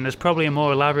 16, there's probably a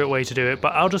more elaborate way to do it,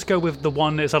 but I'll just go with the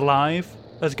one that's alive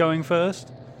as going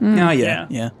first. Oh,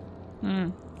 yeah.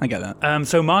 I get that.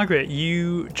 So Margaret,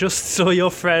 you just saw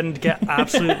your friend get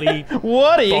absolutely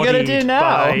What are you going to bodied do now?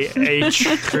 by a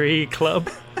tree club.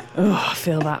 Oh, I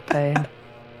feel that pain.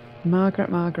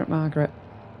 Margaret.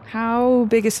 How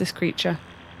big is this creature?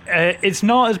 It's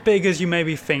not as big as you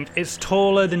maybe think. It's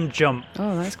taller than Jump,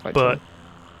 Oh, that's quite but tall.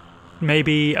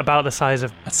 maybe about the size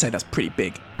of. I'd say that's pretty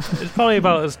big. It's probably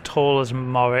about as tall as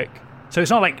Morik. So it's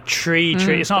not like tree.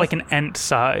 It's not like an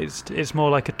ent-sized. It's more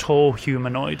like a tall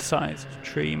humanoid-sized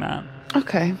tree man.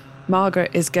 Okay.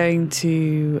 Margaret is going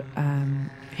to,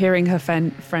 hearing her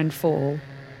friend fall,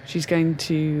 she's going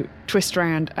to twist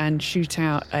around and shoot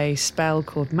out a spell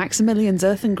called Maximilian's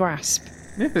Earthen Grasp.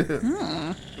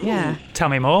 Yeah. Tell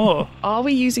me more. Are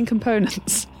we using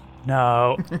components?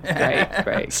 No.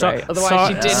 Great. So- Otherwise,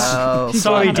 sorry- she did. Oh. She's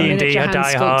Sorry, got a D&D, miniature I hand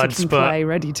die sculpted hard, from but- clay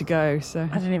ready to go. So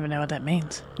I don't even know what that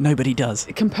means. Nobody does.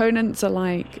 components are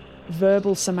like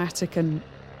verbal, somatic, and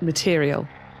material.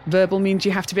 Verbal means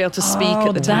you have to be able to speak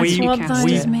at the time that's you what cast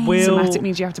those it. mean. will- Somatic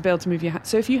means you have to be able to move your hands.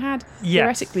 So if you had,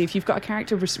 Yes. theoretically, if you've got a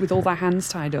character with all their hands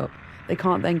tied up, they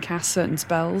can't then cast certain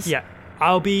spells. Yeah.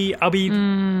 I'll be I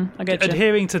get you.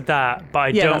 adhering to that, but I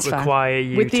Yeah, don't that's fair. require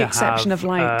you With the to exception have of,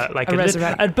 like, a a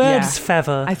resurrect- bird's yeah.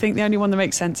 feather. I think the only one that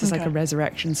makes sense is like Okay. a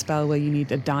resurrection spell where you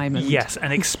need a diamond. Yes,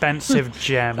 an expensive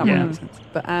gem. That Yeah. one makes sense.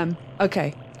 But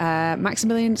okay.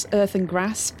 Maximilian's Earthen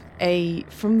Grasp.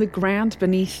 From the ground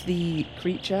beneath the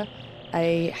creature,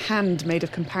 a hand made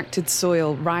of compacted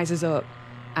soil rises up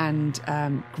and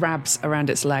grabs around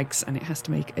its legs, and it has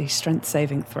to make a strength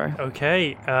saving throw.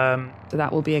 Okay. So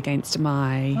that will be against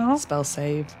my spell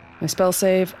save. My spell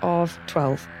save of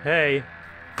 12. Hey.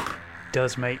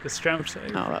 Does make the strength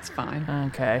save. Oh, that's fine.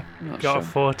 Okay. I'm not Got a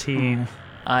sure. 14.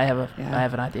 I have Yeah. I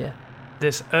have an idea.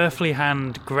 This earthly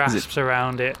hand grasps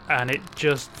around it, and it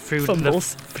just, through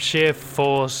Fumbles. the sheer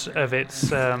force of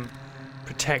its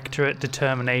protectorate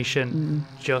determination,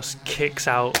 just kicks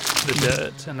out the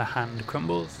dirt, and the hand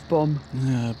crumbles. Bum.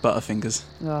 Butterfingers.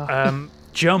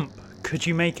 Jump. Could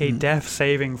you make a death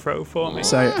saving throw for me?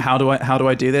 So how do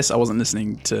I do this? I wasn't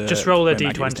listening to. Just roll a when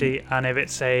Maggie was doing d20, and if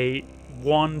it's a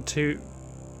 1 to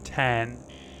 10,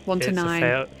 1 to it's 9. a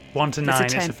fail. 1 to 9,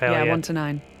 it's a failure. Yeah, 1 to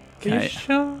 9. Are you Okay.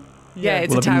 sure? Yeah,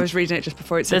 it's Well, a 10. I've I been- was reading it just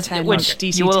before. It's a There's- 10. which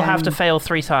DC you will 10. have to fail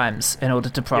 3 times in order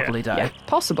to properly die. Yeah,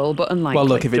 possible, but unlikely. Well,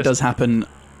 look, if it Just- does happen,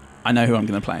 I know who I'm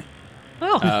going to play.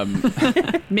 Oh,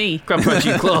 Me.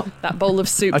 Grumpo Claw. That bowl of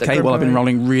soup. that Okay, well, I've been Grumpo ate.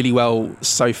 rolling really well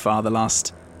so far. The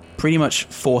last pretty much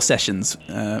 4 sessions,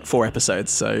 4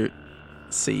 episodes. So,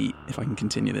 see if I can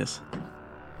continue this.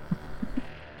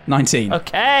 19.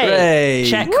 Okay. Hooray.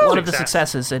 Check Woo. one of the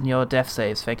Success. successes in your death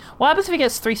saves thing. What happens if he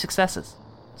gets 3 successes?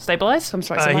 Stabilize? Some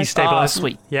strikes of He's life. stabilized.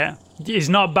 sweet. Yeah. He's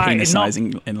not back. Penis He's not, size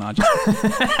enlarges.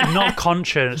 not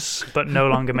conscious, but no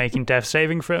longer making death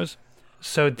saving throws.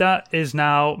 So that is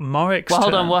now Morik's Well,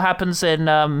 hold turn. on. What happens in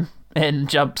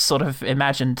Jump's sort of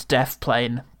imagined death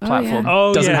plane platform?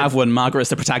 Oh, Doesn't yeah. have one. Margaret's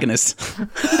the protagonist.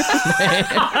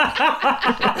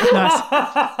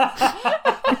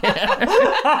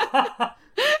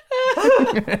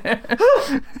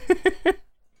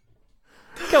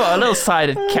 Come on, a little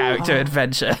sided character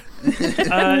adventure.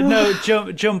 No,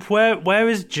 Jump. Where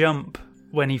is Jump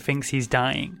when he thinks he's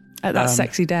dying? At that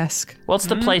sexy desk. What's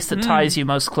the place that ties you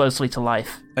most closely to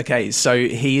life? Okay, so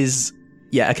he is.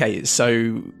 Yeah, okay,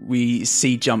 so we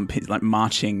see Jump he's like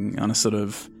marching on a sort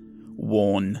of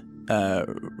worn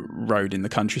road in the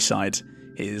countryside,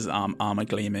 his armor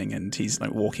gleaming, and he's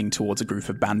like walking towards a group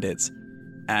of bandits.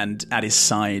 And at his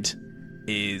side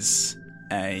is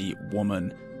a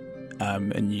woman,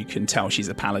 and you can tell she's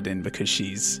a paladin because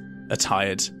she's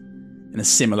attired in a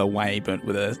similar way, but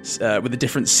with a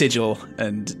different sigil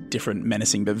and different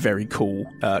menacing but very cool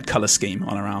color scheme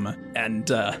on her armor.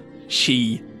 And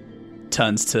she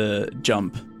turns to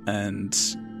Jump and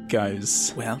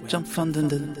goes, "Well, Jump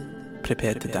Fondant and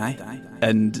prepare to die."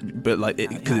 But like,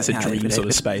 because it's a dream sort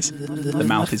of space, the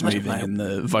mouth is moving and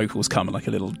the vocals come at like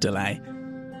a little delay.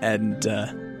 And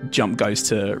Jump goes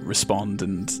to respond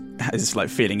and is like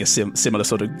feeling a similar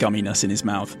sort of gumminess in his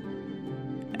mouth.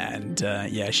 And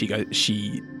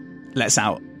she lets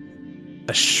out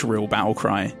a shrill battle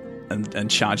cry and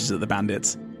charges at the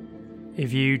bandits.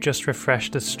 If you just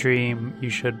refresh the stream, you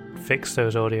should fix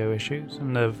those audio issues,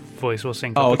 and the voice will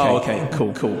sync Oh, up. okay,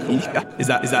 cool. Is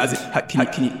that as it?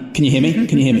 Can you hear me?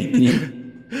 Can you hear me? Can you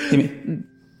hear me?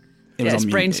 It was it's on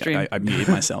mute. brain stream. I muted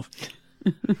myself.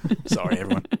 Sorry,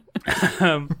 everyone.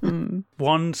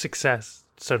 1 success,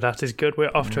 so that is good.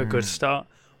 We're off to a good start.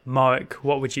 Morik,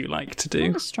 what would you like to do?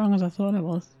 not as strong as I thought it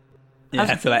was. Yeah,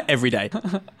 I feel like every day.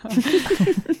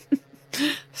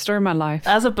 Story of my life.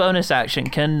 As a bonus action,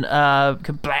 can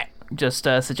Black just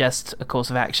suggest a course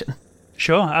of action?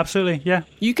 Sure, absolutely, yeah.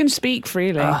 You can speak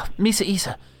freely. Misa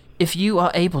Isa, if you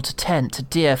are able to tend to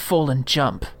dear fallen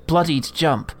Jump, bloodied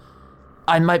Jump,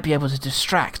 I might be able to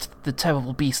distract the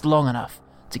terrible beast long enough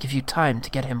to give you time to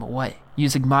get him away,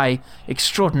 using my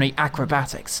extraordinary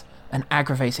acrobatics and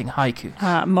aggravating haiku.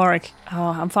 Morik,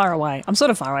 I'm far away. I'm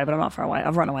sort of far away, but I'm not far away.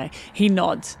 I've run away. He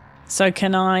nods. So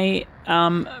can I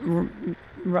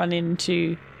run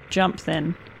into Jump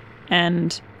then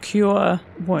and cure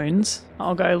wounds?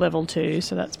 I'll go level 2,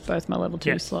 so that's both my level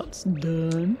 2 Yeah. slots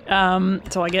done.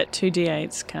 So I get 2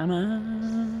 d8s. Come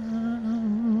on.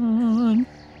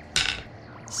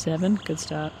 7, good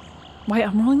start. Wait,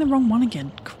 I'm rolling the wrong one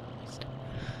again. Christ.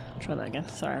 Try that again.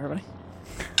 Sorry, everybody.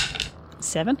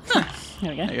 7.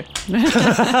 There we go. There you go.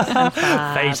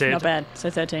 Fated. Not bad. So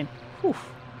 13.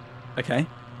 Okay.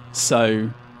 So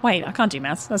Wait, I can't do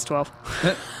maths. That's 12.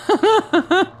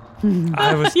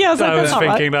 I was, Yeah, I was like, I was that's not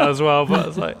thinking that as well, but I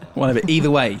was like, whatever.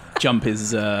 Either way, Jump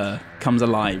is comes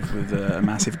alive with a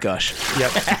massive gush.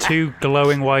 yep, 2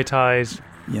 glowing white eyes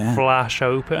Yeah. flash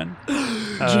open,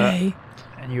 Jay,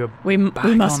 and you are we back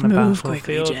must on the move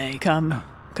quickly, battlefield. Jay.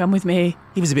 Come with me.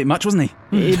 He was a bit much, wasn't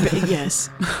he? Yes.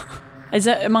 Is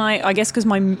that I guess because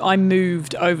I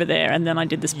moved over there and then I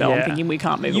did the spell. I'm Yeah. thinking we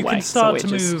can't move You away. can start so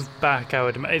to we're just- move back.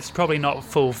 It's probably not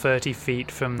full 30 feet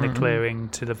from the clearing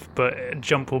to the, but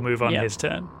Jump will move on Yep. his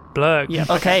turn. Blur. Yep.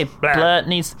 Okay, Blah. Blur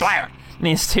needs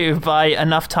to buy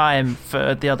enough time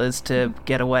for the others to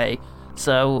get away.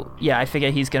 So, yeah, I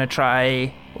figure he's going to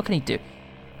try... What can he do?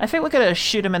 I think we're going to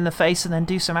shoot him in the face and then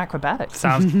do some acrobatics.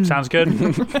 Sounds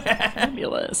good.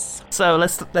 Fabulous. So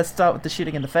let's start with the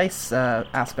shooting in the face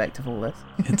aspect of all this.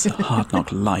 It's a hard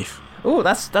knock life. Ooh,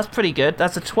 that's pretty good.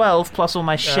 That's a 12 plus all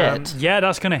my shit. Yeah,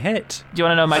 that's going to hit. Do you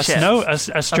want to know my shit? No,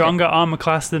 a stronger armor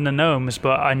class than the gnomes,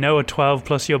 but I know a 12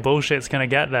 plus your bullshit's going to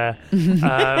get there.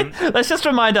 Let's just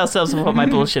remind ourselves of what my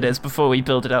bullshit is before we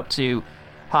build it up too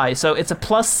high. So it's a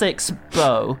 +6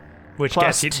 bow, which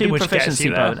plus gets you, 2 which proficiency gets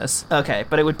you there. bonus. Okay,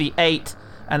 but it would be 8,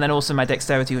 and then also my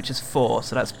dexterity, which is 4.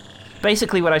 So that's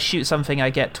basically when I shoot something, I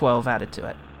get 12 added to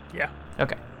it. Yeah.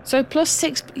 Okay. So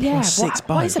 +6, yeah. +6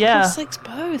 bow. Why is it Yeah. +6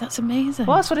 bow? That's amazing.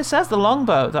 Well, that's what it says. The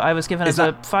longbow that I was given Is as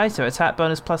a fighter, attack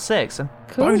bonus +6. And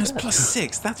Cool. Bonus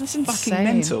 +6. That's fucking insane.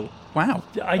 mental. Wow.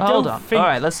 I hold don't on. think... All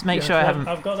right, let's make sure I haven't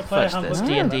I've got the player touched this.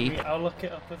 handbook. D&D. I'll look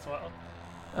it up as well.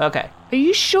 Okay. Are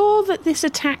you sure that this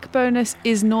attack bonus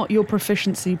is not your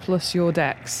proficiency plus your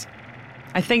dex?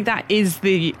 I think that is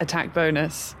the attack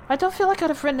bonus. I don't feel like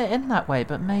I'd have written it in that way,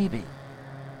 but maybe.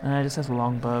 It just says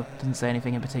longbow. Doesn't say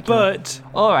anything in particular. But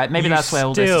all right, maybe you that's where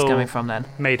all this is still coming from then.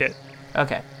 made it.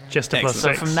 Okay. Just a Excellent. +6.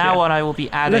 So from now yeah. on, I will be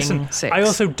adding. Listen, 6. I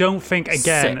also don't think,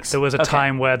 again, 6. there was a Okay.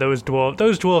 time where those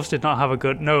dwarves did not have a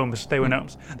good... Gnomes, they were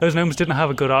gnomes. Those gnomes didn't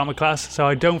have a good armor class, so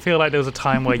I don't feel like there was a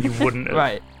time where you wouldn't have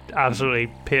Right.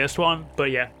 absolutely pierced one. But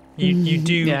yeah, you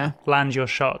do Yeah. land your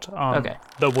shot on Okay.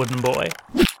 the wooden boy.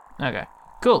 Okay.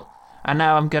 Cool. And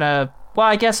now I'm gonna. Well,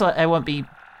 I guess I won't be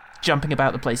jumping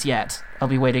about the place yet. I'll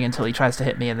be waiting until he tries to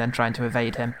hit me and then trying to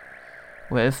evade him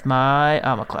with my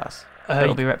armor class.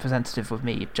 It'll be representative of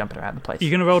me jumping around the place. You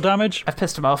going to roll damage? I've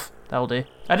pissed him off. That'll do.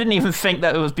 I didn't even think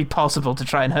that it would be possible to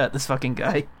try and hurt this fucking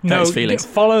guy. No, his feelings.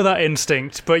 follow that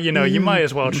instinct, but you might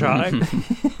as well try.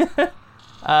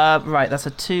 Right, that's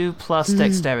a 2 plus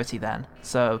dexterity then.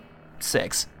 So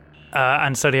 6.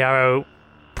 And so the arrow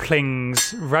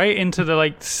plings right into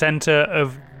the center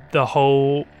of the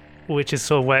hole, which is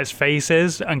sort of where its face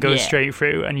is, and goes Yeah. straight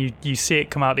through, and you see it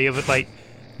come out the other,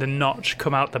 the notch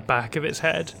come out the back of its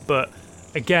head. But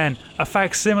again, a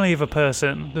facsimile of a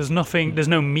person. There's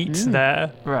no meat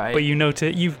there. Right. But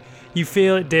you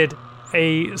feel it did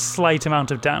a slight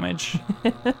amount of damage.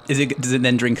 Does it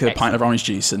then drink a pint of orange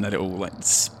juice and let it all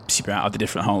spit out of the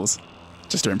different holes,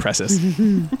 just to impress us?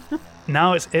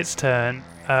 Now it's its turn,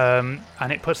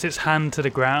 and it puts its hand to the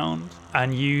ground,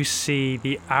 and you see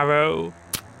the arrow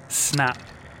snap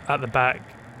at the back,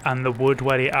 and the wood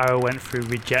where the arrow went through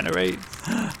regenerates.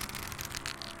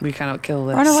 We cannot kill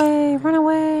this. Run away! Run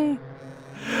away!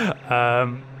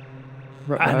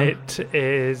 And it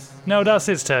is... No, that's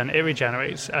its turn. It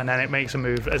regenerates, and then it makes a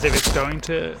move as if it's going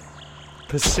to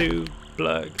pursue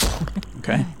Blurg.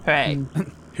 Okay. Hooray.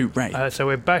 Hooray. So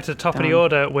we're back to the top of the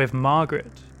order with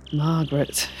Margaret.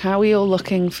 Margaret, how are we all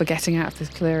looking for getting out of this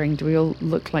clearing? Do we all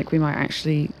look like we might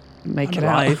actually make it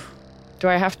out? alive. Do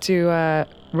I have to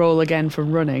roll again for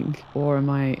running, or am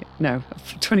I... No,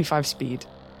 25 speed.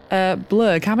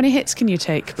 Blurg, how many hits can you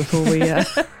take before we...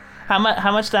 How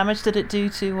much damage did it do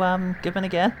to Gibbon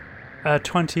again?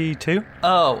 22.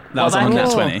 Oh, That was on a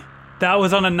nat 20. That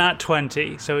was on a nat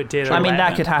 20, so it did 11. I mean,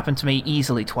 that could happen to me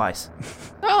easily twice.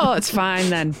 Oh, it's fine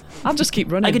then. I'll just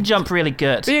keep running. I can jump really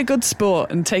good. Be a good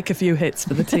sport and take a few hits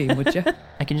for the team, would you?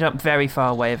 I can jump very far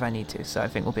away if I need to, so I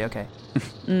think we'll be okay.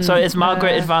 So is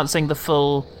Margaret advancing the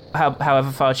full,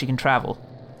 however far she can travel?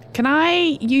 Can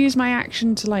I use my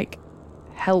action to,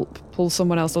 help pull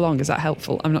someone else along? Is that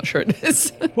helpful? I'm not sure it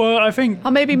is. Well, I think...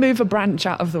 I'll maybe move a branch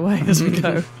out of the way as we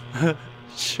go.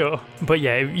 Sure. But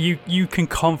yeah, you can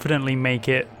confidently make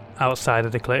it outside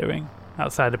of the clearing,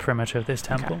 outside the perimeter of this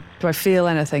temple. Do I feel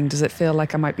anything? Does it feel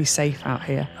like I might be safe out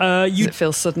here? Does You it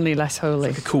feel suddenly less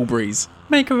holy? A cool breeze.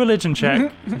 make a religion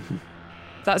check.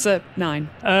 That's a 9.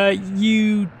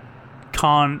 You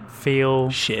can't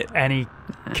feel Shit. any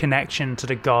connection to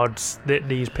the gods that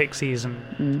these pixies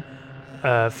and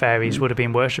fairies would have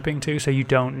been worshipping to, so you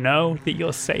don't know that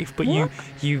you're safe, but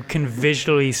you can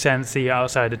visually sense that you're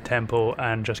outside the temple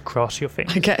and just cross your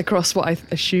fingers. I get across what I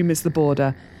assume is the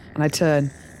border, and I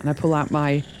turn and I pull out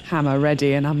my hammer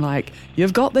ready, and I'm like,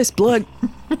 "You've got this, Blurg.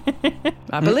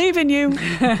 I believe in you.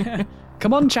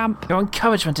 Come on, champ. Your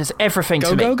encouragement is everything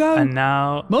Go, to me. go, go. And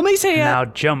now, Mummy's here." now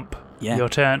jump. Yeah. Your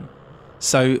turn.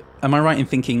 So, am I right in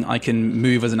thinking I can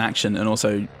move as an action and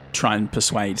also try and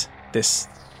persuade this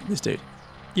dude?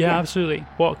 Yeah, absolutely.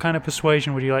 What kind of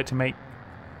persuasion would you like to make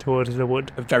towards the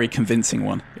wood? A very convincing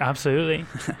one. Absolutely.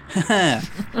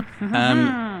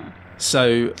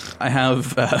 So, I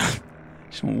have...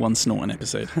 just want one snort an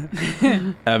episode.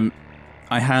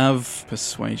 I have...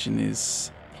 Persuasion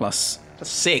is plus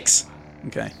 6.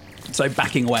 Okay. So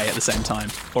backing away at the same time.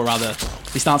 Or rather,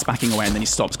 he starts backing away and then he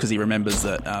stops because he remembers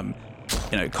that,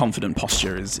 confident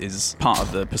posture is part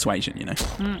of the persuasion,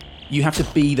 You have to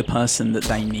be the person that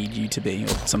they need you to be, or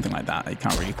something like that. I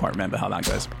can't really quite remember how that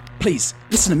goes. Please,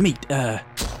 listen to me.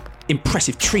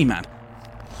 impressive tree man.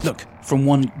 Look, from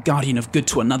one guardian of good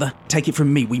to another, take it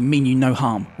from me, we mean you no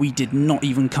harm. We did not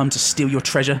even come to steal your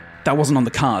treasure. That wasn't on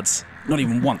the cards, not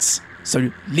even once.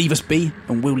 So leave us be,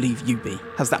 and we'll leave you be.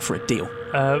 How's that for a deal?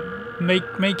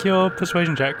 Make your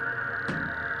persuasion check.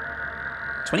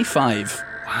 25.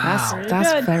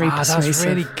 That's very persuasive. That's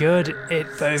really good.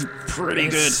 It's pretty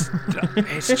good.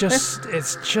 It's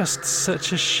just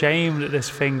such a shame that this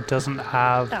thing doesn't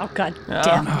have Oh, god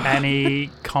damn. any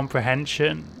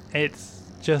comprehension. It's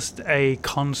just a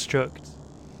construct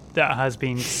that has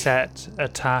been set a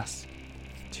task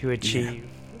to achieve,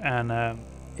 and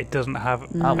it doesn't have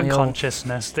a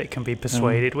consciousness that can be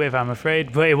persuaded with, I'm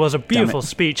afraid. But it was a beautiful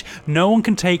speech. No one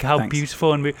can take how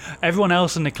beautiful and everyone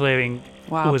else in the clearing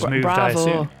was moved, I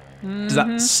assume. Does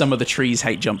that some of the trees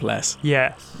hate Jump less?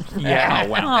 Yeah. Oh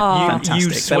wow! Fantastic. You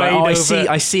They're like, swayed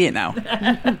I see it now.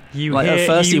 You Like hear, at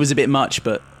first, it was a bit much,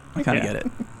 but I kind of Yeah. get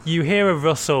it. You hear a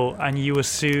rustle and you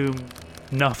assume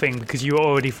nothing because you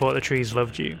already thought the trees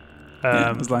loved you.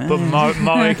 I was like, But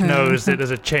Marek knows that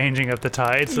there's a changing of the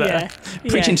tides there.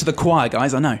 Preaching to the choir,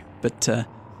 guys. I know, but all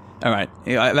right.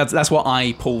 Yeah, that's what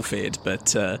I Paul feared, but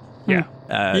Jump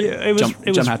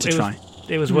had to try.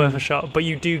 It was worth a shot, but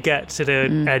you do get to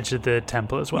the edge of the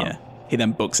temple as well. Yeah, he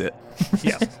then books it.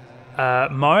 Yeah.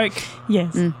 Marek?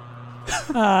 Yes.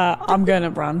 I'm going to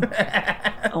run.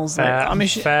 Also,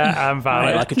 Fair and valid.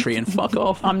 Right, like a tree and fuck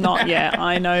off. I'm not. Yeah,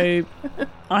 I know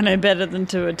better than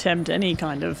to attempt any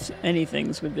kind of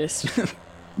anythings with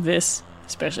this,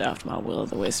 especially after my Will of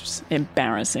the Wisps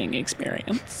embarrassing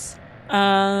experience.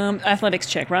 Athletics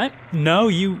check, right? No,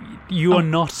 you are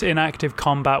not in active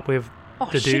combat with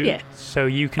the shit, dude, yeah. so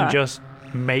you can just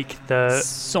make the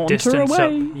Saunter distance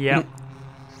away. up.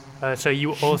 Yeah. So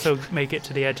you also make it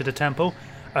to the edge of the temple,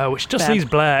 which just Fab. leaves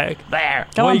Blair. There.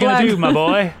 Come What on, are you going Blair. to do, my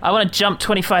boy? I want to jump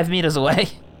 25 meters away.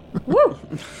 Woo!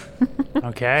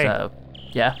 Okay. So,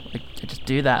 yeah, I just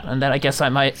do that. And then I guess I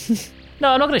might... No,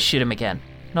 I'm not going to shoot him again.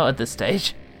 Not at this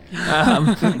stage.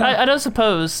 I don't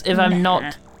suppose if I'm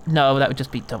not... No, that would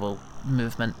just be double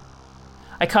movement.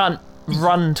 I can't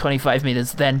run 25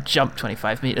 meters, then jump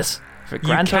 25 meters. For a You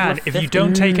grand total can of if you 50.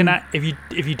 don't take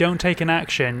if you don't take an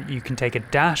action, you can take a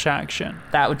dash action.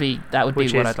 That would be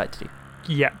Which what is- I'd like to do.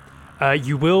 Yeah.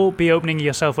 You will be opening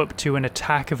yourself up to an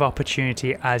attack of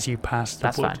opportunity as you pass the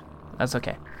That's wood. fine. That's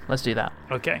okay. Let's do that.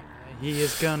 Okay. He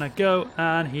is gonna go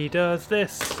and he does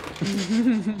this.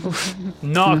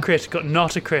 Not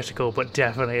a critical, but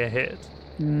definitely a hit.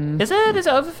 Is it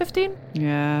over 15?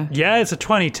 Yeah. Yeah, it's a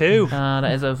 22. That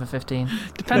is over 15.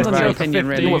 Depends on Right. your opinion,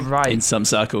 You really. were right. In some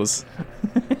circles.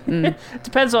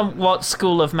 Depends on what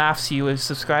school of maths you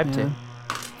subscribe to.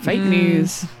 Fake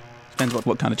news. Depends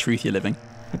what kind of truth you're living.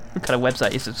 What kind of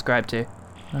website you subscribe to.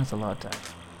 That's a lot of time.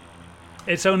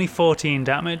 It's only 14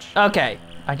 damage. Okay,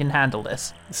 I can handle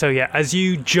this. So yeah, as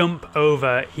you jump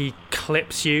over, he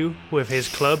clips you with his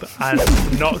club and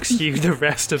knocks you the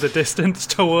rest of the distance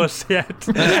towards the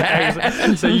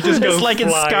end. So you just go It's like in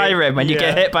flying. Skyrim when you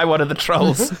get hit by one of the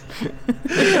trolls.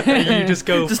 You just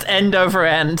go Just end over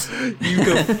end. You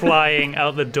go flying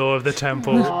out the door of the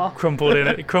temple, crumpled in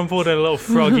a little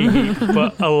froggy heap,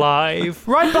 but alive.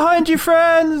 Right behind you,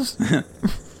 friends!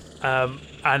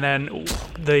 And then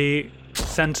the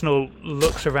sentinel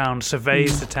looks around,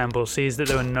 surveys the temple, sees that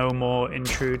there are no more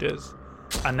intruders,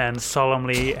 and then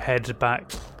solemnly heads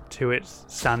back to its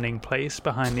standing place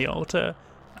behind the altar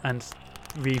and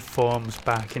reforms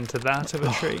back into that of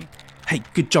a tree. Hey,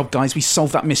 good job, guys. We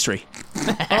solved that mystery.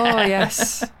 Oh,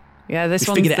 yes. Yeah, this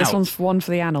We figured it this out. one's one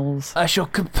for the annals. I shall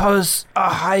compose a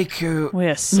haiku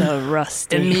We're so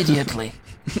rusty. immediately.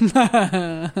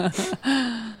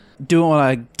 Do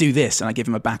I do this? And I give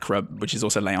him a back rub, which is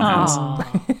also lay on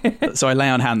hands. So I lay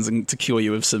on hands and to cure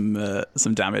you of some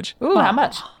damage. Ooh, how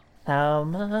much? How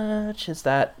much is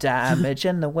that damage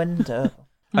in the window?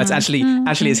 It's actually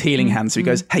his healing hands. So he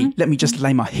goes, "Hey, let me just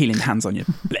lay my healing hands on you."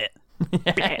 Bleh.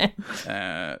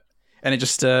 And it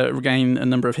just regain a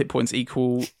number of hit points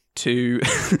equal to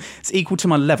it's equal to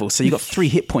my level. So you got 3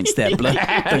 hit points there, Blur.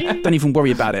 Don't even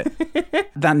worry about it.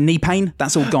 That knee pain,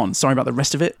 that's all gone. Sorry about the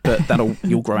rest of it, but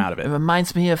you'll grow out of It it.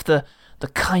 reminds me of the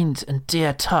kind and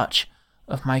dear touch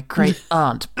of my great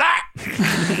aunt.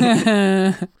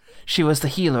 She was the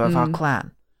healer of our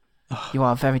clan. You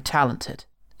are very talented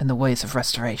in the ways of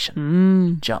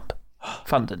restoration. Jump.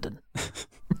 Fundenden.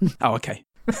 Oh, okay.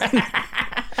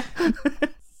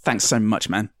 Thanks so much,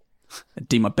 man. I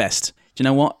do my best. Do you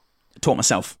know what? I taught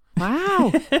myself.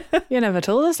 Wow. You never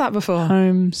told us that before.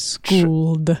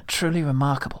 Homeschooled. Truly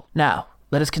remarkable. Now,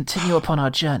 let us continue upon our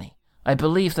journey. I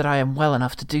believe that I am well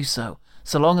enough to do so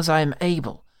long as I am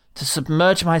able to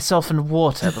submerge myself in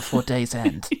water before day's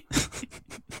end.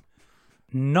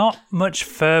 Not much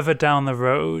further down the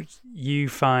road, you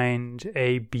find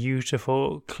a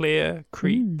beautiful, clear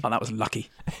creek. Oh, that was lucky.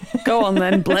 Go on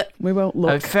then, Blip. We won't I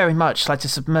look. would very much like to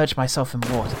submerge myself in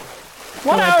water.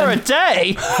 1 hour a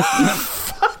day?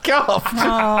 Fuck off.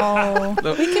 Oh,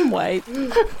 we can wait.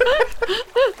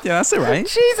 Yeah, that's all right.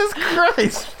 Jesus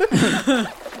Christ.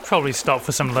 Probably stop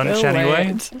for some lunch We'll anyway.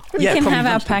 wait. We Yeah, can probably have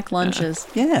our lunch. packed lunches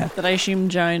Yeah. that I assume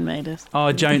Joan made us.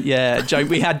 Oh, Joan. Yeah, Joan.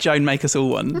 We had Joan make us all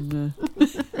one.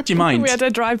 Do you mind? We had to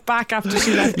drive back after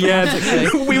she left. Yeah,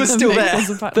 We were still there.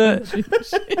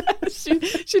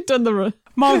 She'd done the run.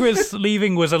 Margaret's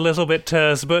leaving was a little bit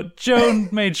terse, but Joan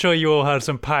made sure you all had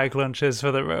some packed lunches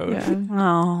for the road. Yeah.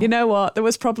 Oh, You know what? There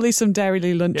was probably some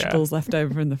Dairyly Lunchables left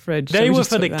over in the fridge. so They we were just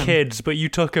for the took them. kids, but you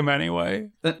took them anyway.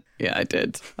 Yeah, I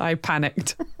did. I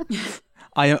panicked.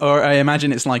 I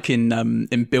imagine it's like in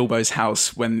Bilbo's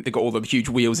house when they got all the huge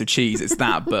wheels of cheese. It's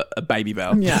that, but a Baby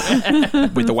Bell Yeah.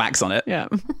 with the wax on it, Yeah.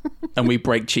 and we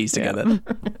break cheese together.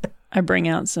 I bring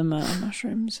out some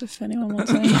mushrooms if anyone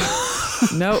wants any.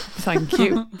 No, thank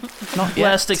you. Not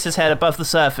Blair yet. sticks his head above the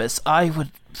surface. I would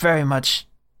very much...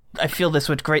 I feel this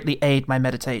would greatly aid my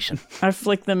meditation. I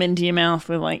flick them into your mouth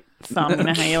with like thumb. You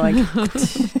know how you like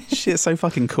Shit's so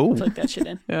fucking cool. flick that shit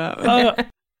in. Yeah.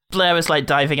 Blair is like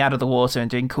diving out of the water and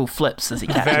doing cool flips as he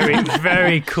catches. Very,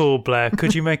 very cool, Blair.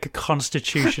 Could you make a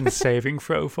Constitution saving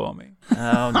throw for me?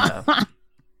 Oh no.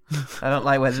 I don't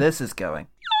like where this is going.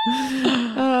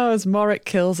 Oh, as Morik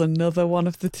kills another one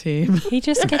of the team. He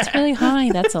just gets really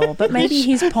high, that's all. But maybe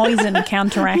his poison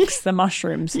counteracts the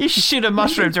mushrooms. You shoot a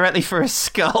mushroom directly for his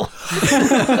skull.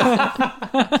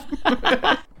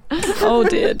 Oh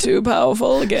dear, too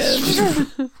powerful again.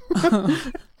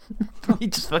 He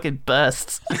just fucking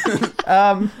bursts.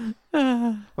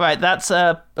 Right, that's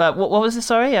what was it?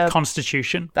 Sorry,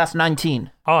 Constitution. that's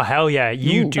 19. Oh, hell yeah.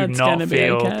 You do that's not gonna be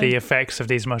feel okay. the effects of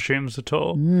these mushrooms at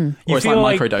all. Or it's feel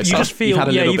like microdosing. You just feel, You've had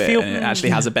a little you bit, feel, and it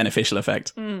actually has a beneficial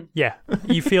effect. yeah,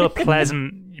 you feel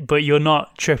pleasant, but you're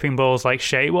not tripping balls like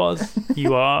Shay was.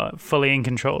 You are fully in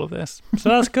control of this. So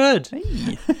that's good.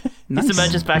 He Nice.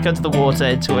 submerges back under the water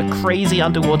into a crazy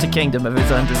underwater kingdom of his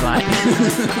own design.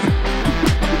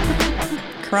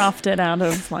 Crafted out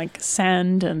of like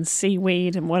sand and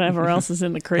seaweed and whatever else is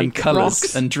in the creek. And colours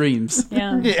Rocks. and dreams.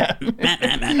 Yeah.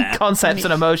 Yeah. Concepts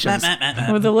and emotions.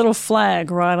 With a little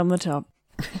flag right on the top.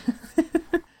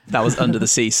 That was Under the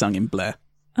Sea sung in Blair.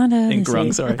 Under In the Grung,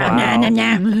 sea. sorry.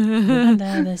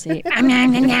 Under the sea.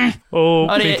 Oh,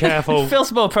 Only be it careful.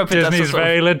 feels more appropriate. That's Disney's a sort of-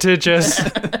 very litigious.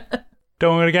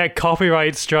 Don't want to get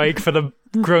copyright strike for the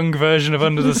Grung version of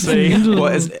Under the Sea.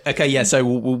 Well, okay, yeah.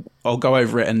 So I'll go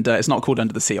over it, and it's not called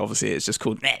Under the Sea. Obviously, it's just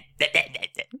called.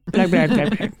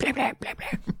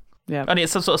 Yeah. Only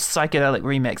it's some sort of psychedelic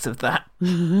remix of that.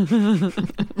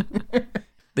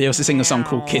 They also sing a song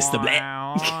called Kiss the Blair.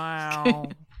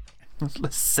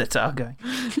 Let's sitar going.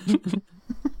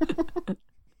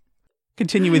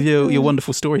 Continue with your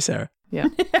wonderful story, Sarah. Yeah.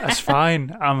 That's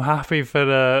fine. I'm happy for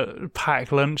the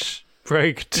packed lunch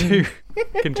break to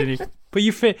continue. But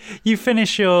you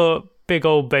finish your big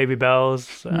old Baby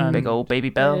Bells. And Big old baby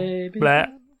bell. Blair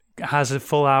has a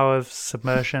full hour of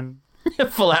submersion.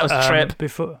 Full hours trip.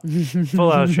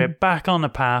 Full hour trip. Back on the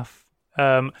path.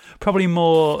 Probably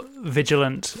more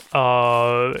vigilant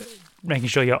making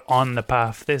sure you're on the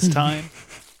path this time.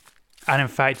 And in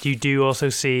fact, you do also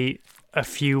see a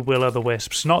few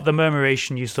will-o'-the-wisps. Not the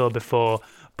murmuration you saw before,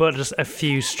 but just a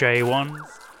few stray ones.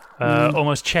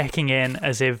 Almost checking in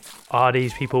as if, are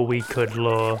these people we could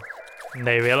lure? And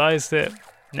they realise that,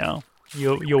 no,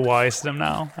 you're wise to them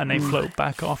now. And they float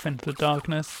back off into the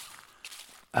darkness.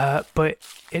 But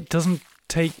it doesn't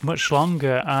take much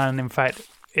longer. And in fact,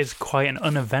 it's quite an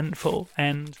uneventful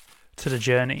end to the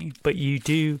journey. But you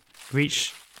do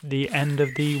reach the end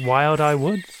of the Wild Eye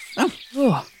Woods. Thank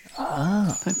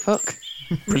fuck.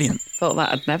 Brilliant. Thought that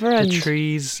had never The end.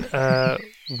 trees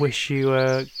wish you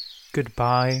a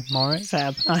goodbye, Morik.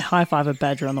 Fab. I high five a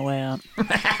badger on the way out.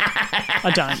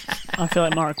 I don't. I feel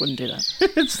like Morik wouldn't do that.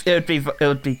 It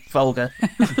would be vulgar.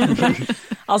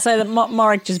 I'll say that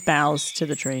Morik just bows to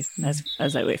the trees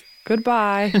as they leave.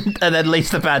 Goodbye. And then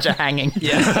leaves the badger hanging. And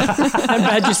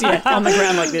badger's on the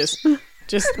ground like this,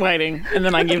 just waiting. And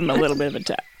then I give him a little bit of a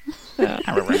tap.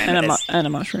 And a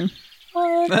mushroom.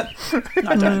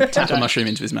 Tap a mushroom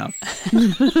into his mouth.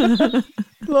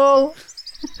 Lol.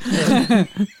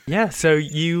 Yeah, so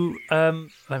you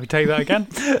let me take that again.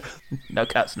 No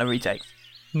cuts, no retakes.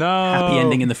 No. Happy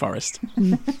ending in the forest.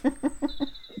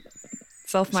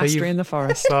 Self-mastery So you- in the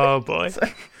forest. Oh boy.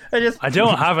 I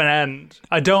don't have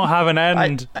an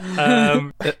end.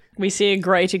 We see a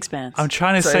great expanse. I'm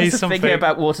trying to say something here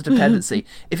about water dependency.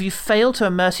 If you fail to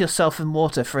immerse yourself in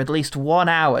water for at least 1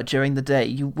 hour during the day,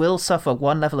 you will suffer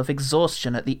one level of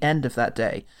exhaustion at the end of that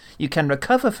day. You can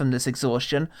recover from this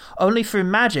exhaustion only through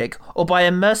magic or by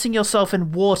immersing yourself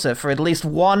in water for at least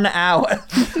 1 hour.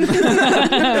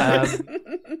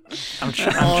 I'm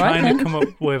trying to come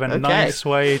up with a nice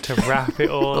way to wrap it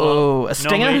all up. Oh, a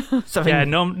stinger?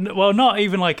 Well, not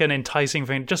even like an enticing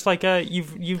thing. Just like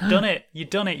you've done it. You've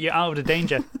done it. You're out of the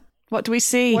danger. What do we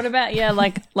see? What about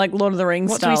like Lord of the Rings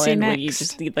What style? do we see where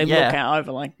next? they look out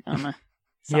over like I don't know.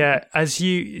 Yeah, as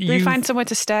you Do we find somewhere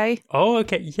to stay? Oh,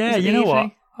 okay. Yeah, you know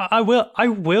what? I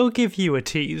will give you a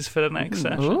tease for the next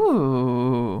session.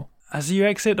 Ooh. As you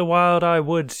exit the Wild Eye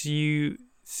Woods, you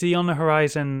see on the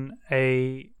horizon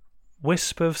a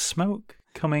wisp of smoke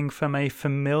coming from a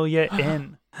familiar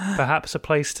inn, perhaps a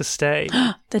place to stay.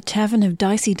 The Tavern of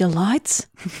Dicey Delights?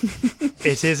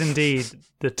 It is indeed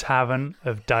the Tavern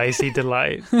of Dicey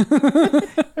Delights.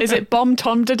 Is it Bomb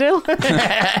Tomdadil?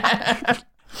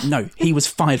 No, he was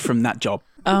fired from that job.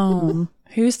 Oh,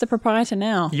 who's the proprietor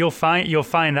now? You'll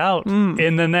find out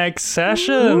in the next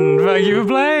session. Thank you for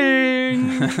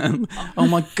playing. Oh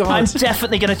my god. I'm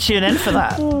definitely going to tune in for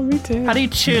that. Oh, me too. How do you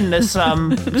tune this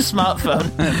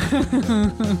smartphone?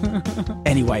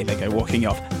 Anyway, they go walking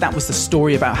off. That was the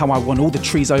story about how I won all the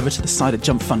trees over to the side of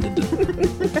Jump Funded.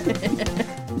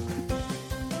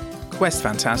 Quest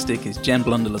Fantastic is Jen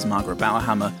Blundell as Margaret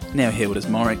Bowerhammer, Neil Hield as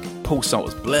Morrick, Paul Salt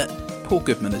as Blit, Paul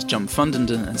Goodman as Jump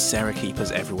Fundenden, and Sarah Keep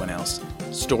as everyone else.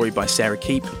 Story by Sarah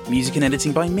Keep, music and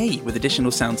editing by me, with additional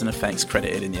sounds and effects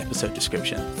credited in the episode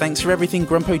description. Thanks for everything,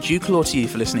 Grumpo Ducalaw, to you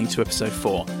for listening to episode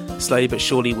 4. Slowly but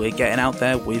surely we're getting out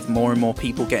there with more and more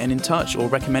people getting in touch or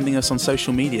recommending us on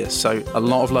social media, so a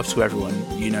lot of love to everyone.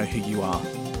 You know who you are.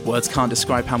 Words can't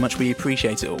describe how much we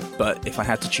appreciate it all, but if I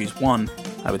had to choose one,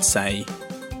 I would say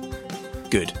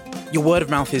good. Your word of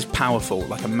mouth is powerful,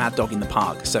 like a mad dog in the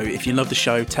park. So if you love the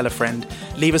show, tell a friend,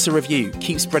 leave us a review,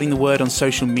 keep spreading the word on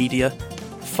social media.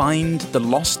 Find the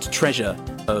lost treasure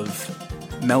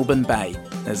of Melbourne Bay.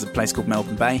 There's a place called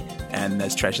Melbourne Bay, and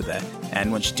there's treasure there.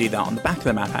 And once you do that on the back of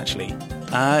the map, actually,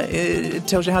 it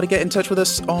tells you how to get in touch with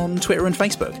us on Twitter and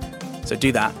Facebook. So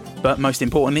do that. But most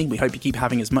importantly, we hope you keep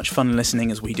having as much fun listening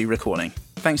as we do recording.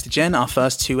 Thanks to Jen, our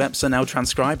first 2 eps are now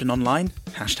transcribed and online.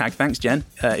 #thanks, Jen.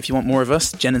 If you want more of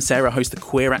us, Jen and Sarah host the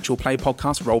Queer Actual Play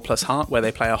podcast, Roll Plus Heart, where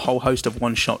they play a whole host of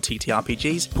one-shot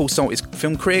TTRPGs. Paul Salt is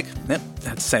film critic. Yep, I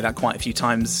had to say that quite a few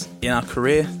times in our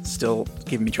career, still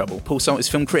giving me trouble. Paul Salt is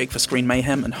film critic for Screen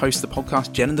Mayhem and hosts the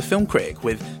podcast Jen and the Film Critic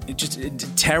with just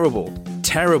terrible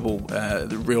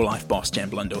real-life boss Jen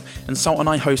Blundell. And Salt and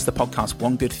I host the podcast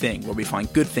One Good Thing, where we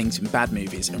find good things in bad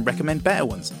movies and recommend better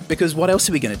ones. Because what else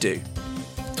are we going to do?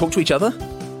 Talk to each other?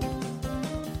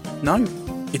 No?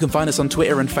 You can find us on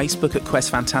Twitter and Facebook at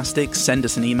Quest Fantastic. Send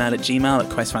us an email at gmail at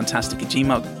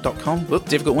questfantastic@gmail.com. Whoop,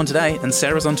 difficult one today. And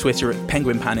Sarah's on Twitter at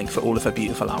Penguin Panic for all of her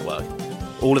beautiful artwork.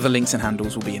 All of the links and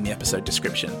handles will be in the episode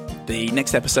description. The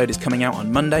next episode is coming out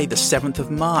on Monday, the 7th of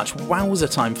March.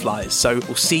 Wowza, time flies. So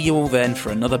we'll see you all then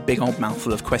for another big old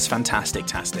mouthful of Quest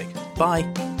Fantastic-tastic.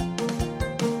 Bye.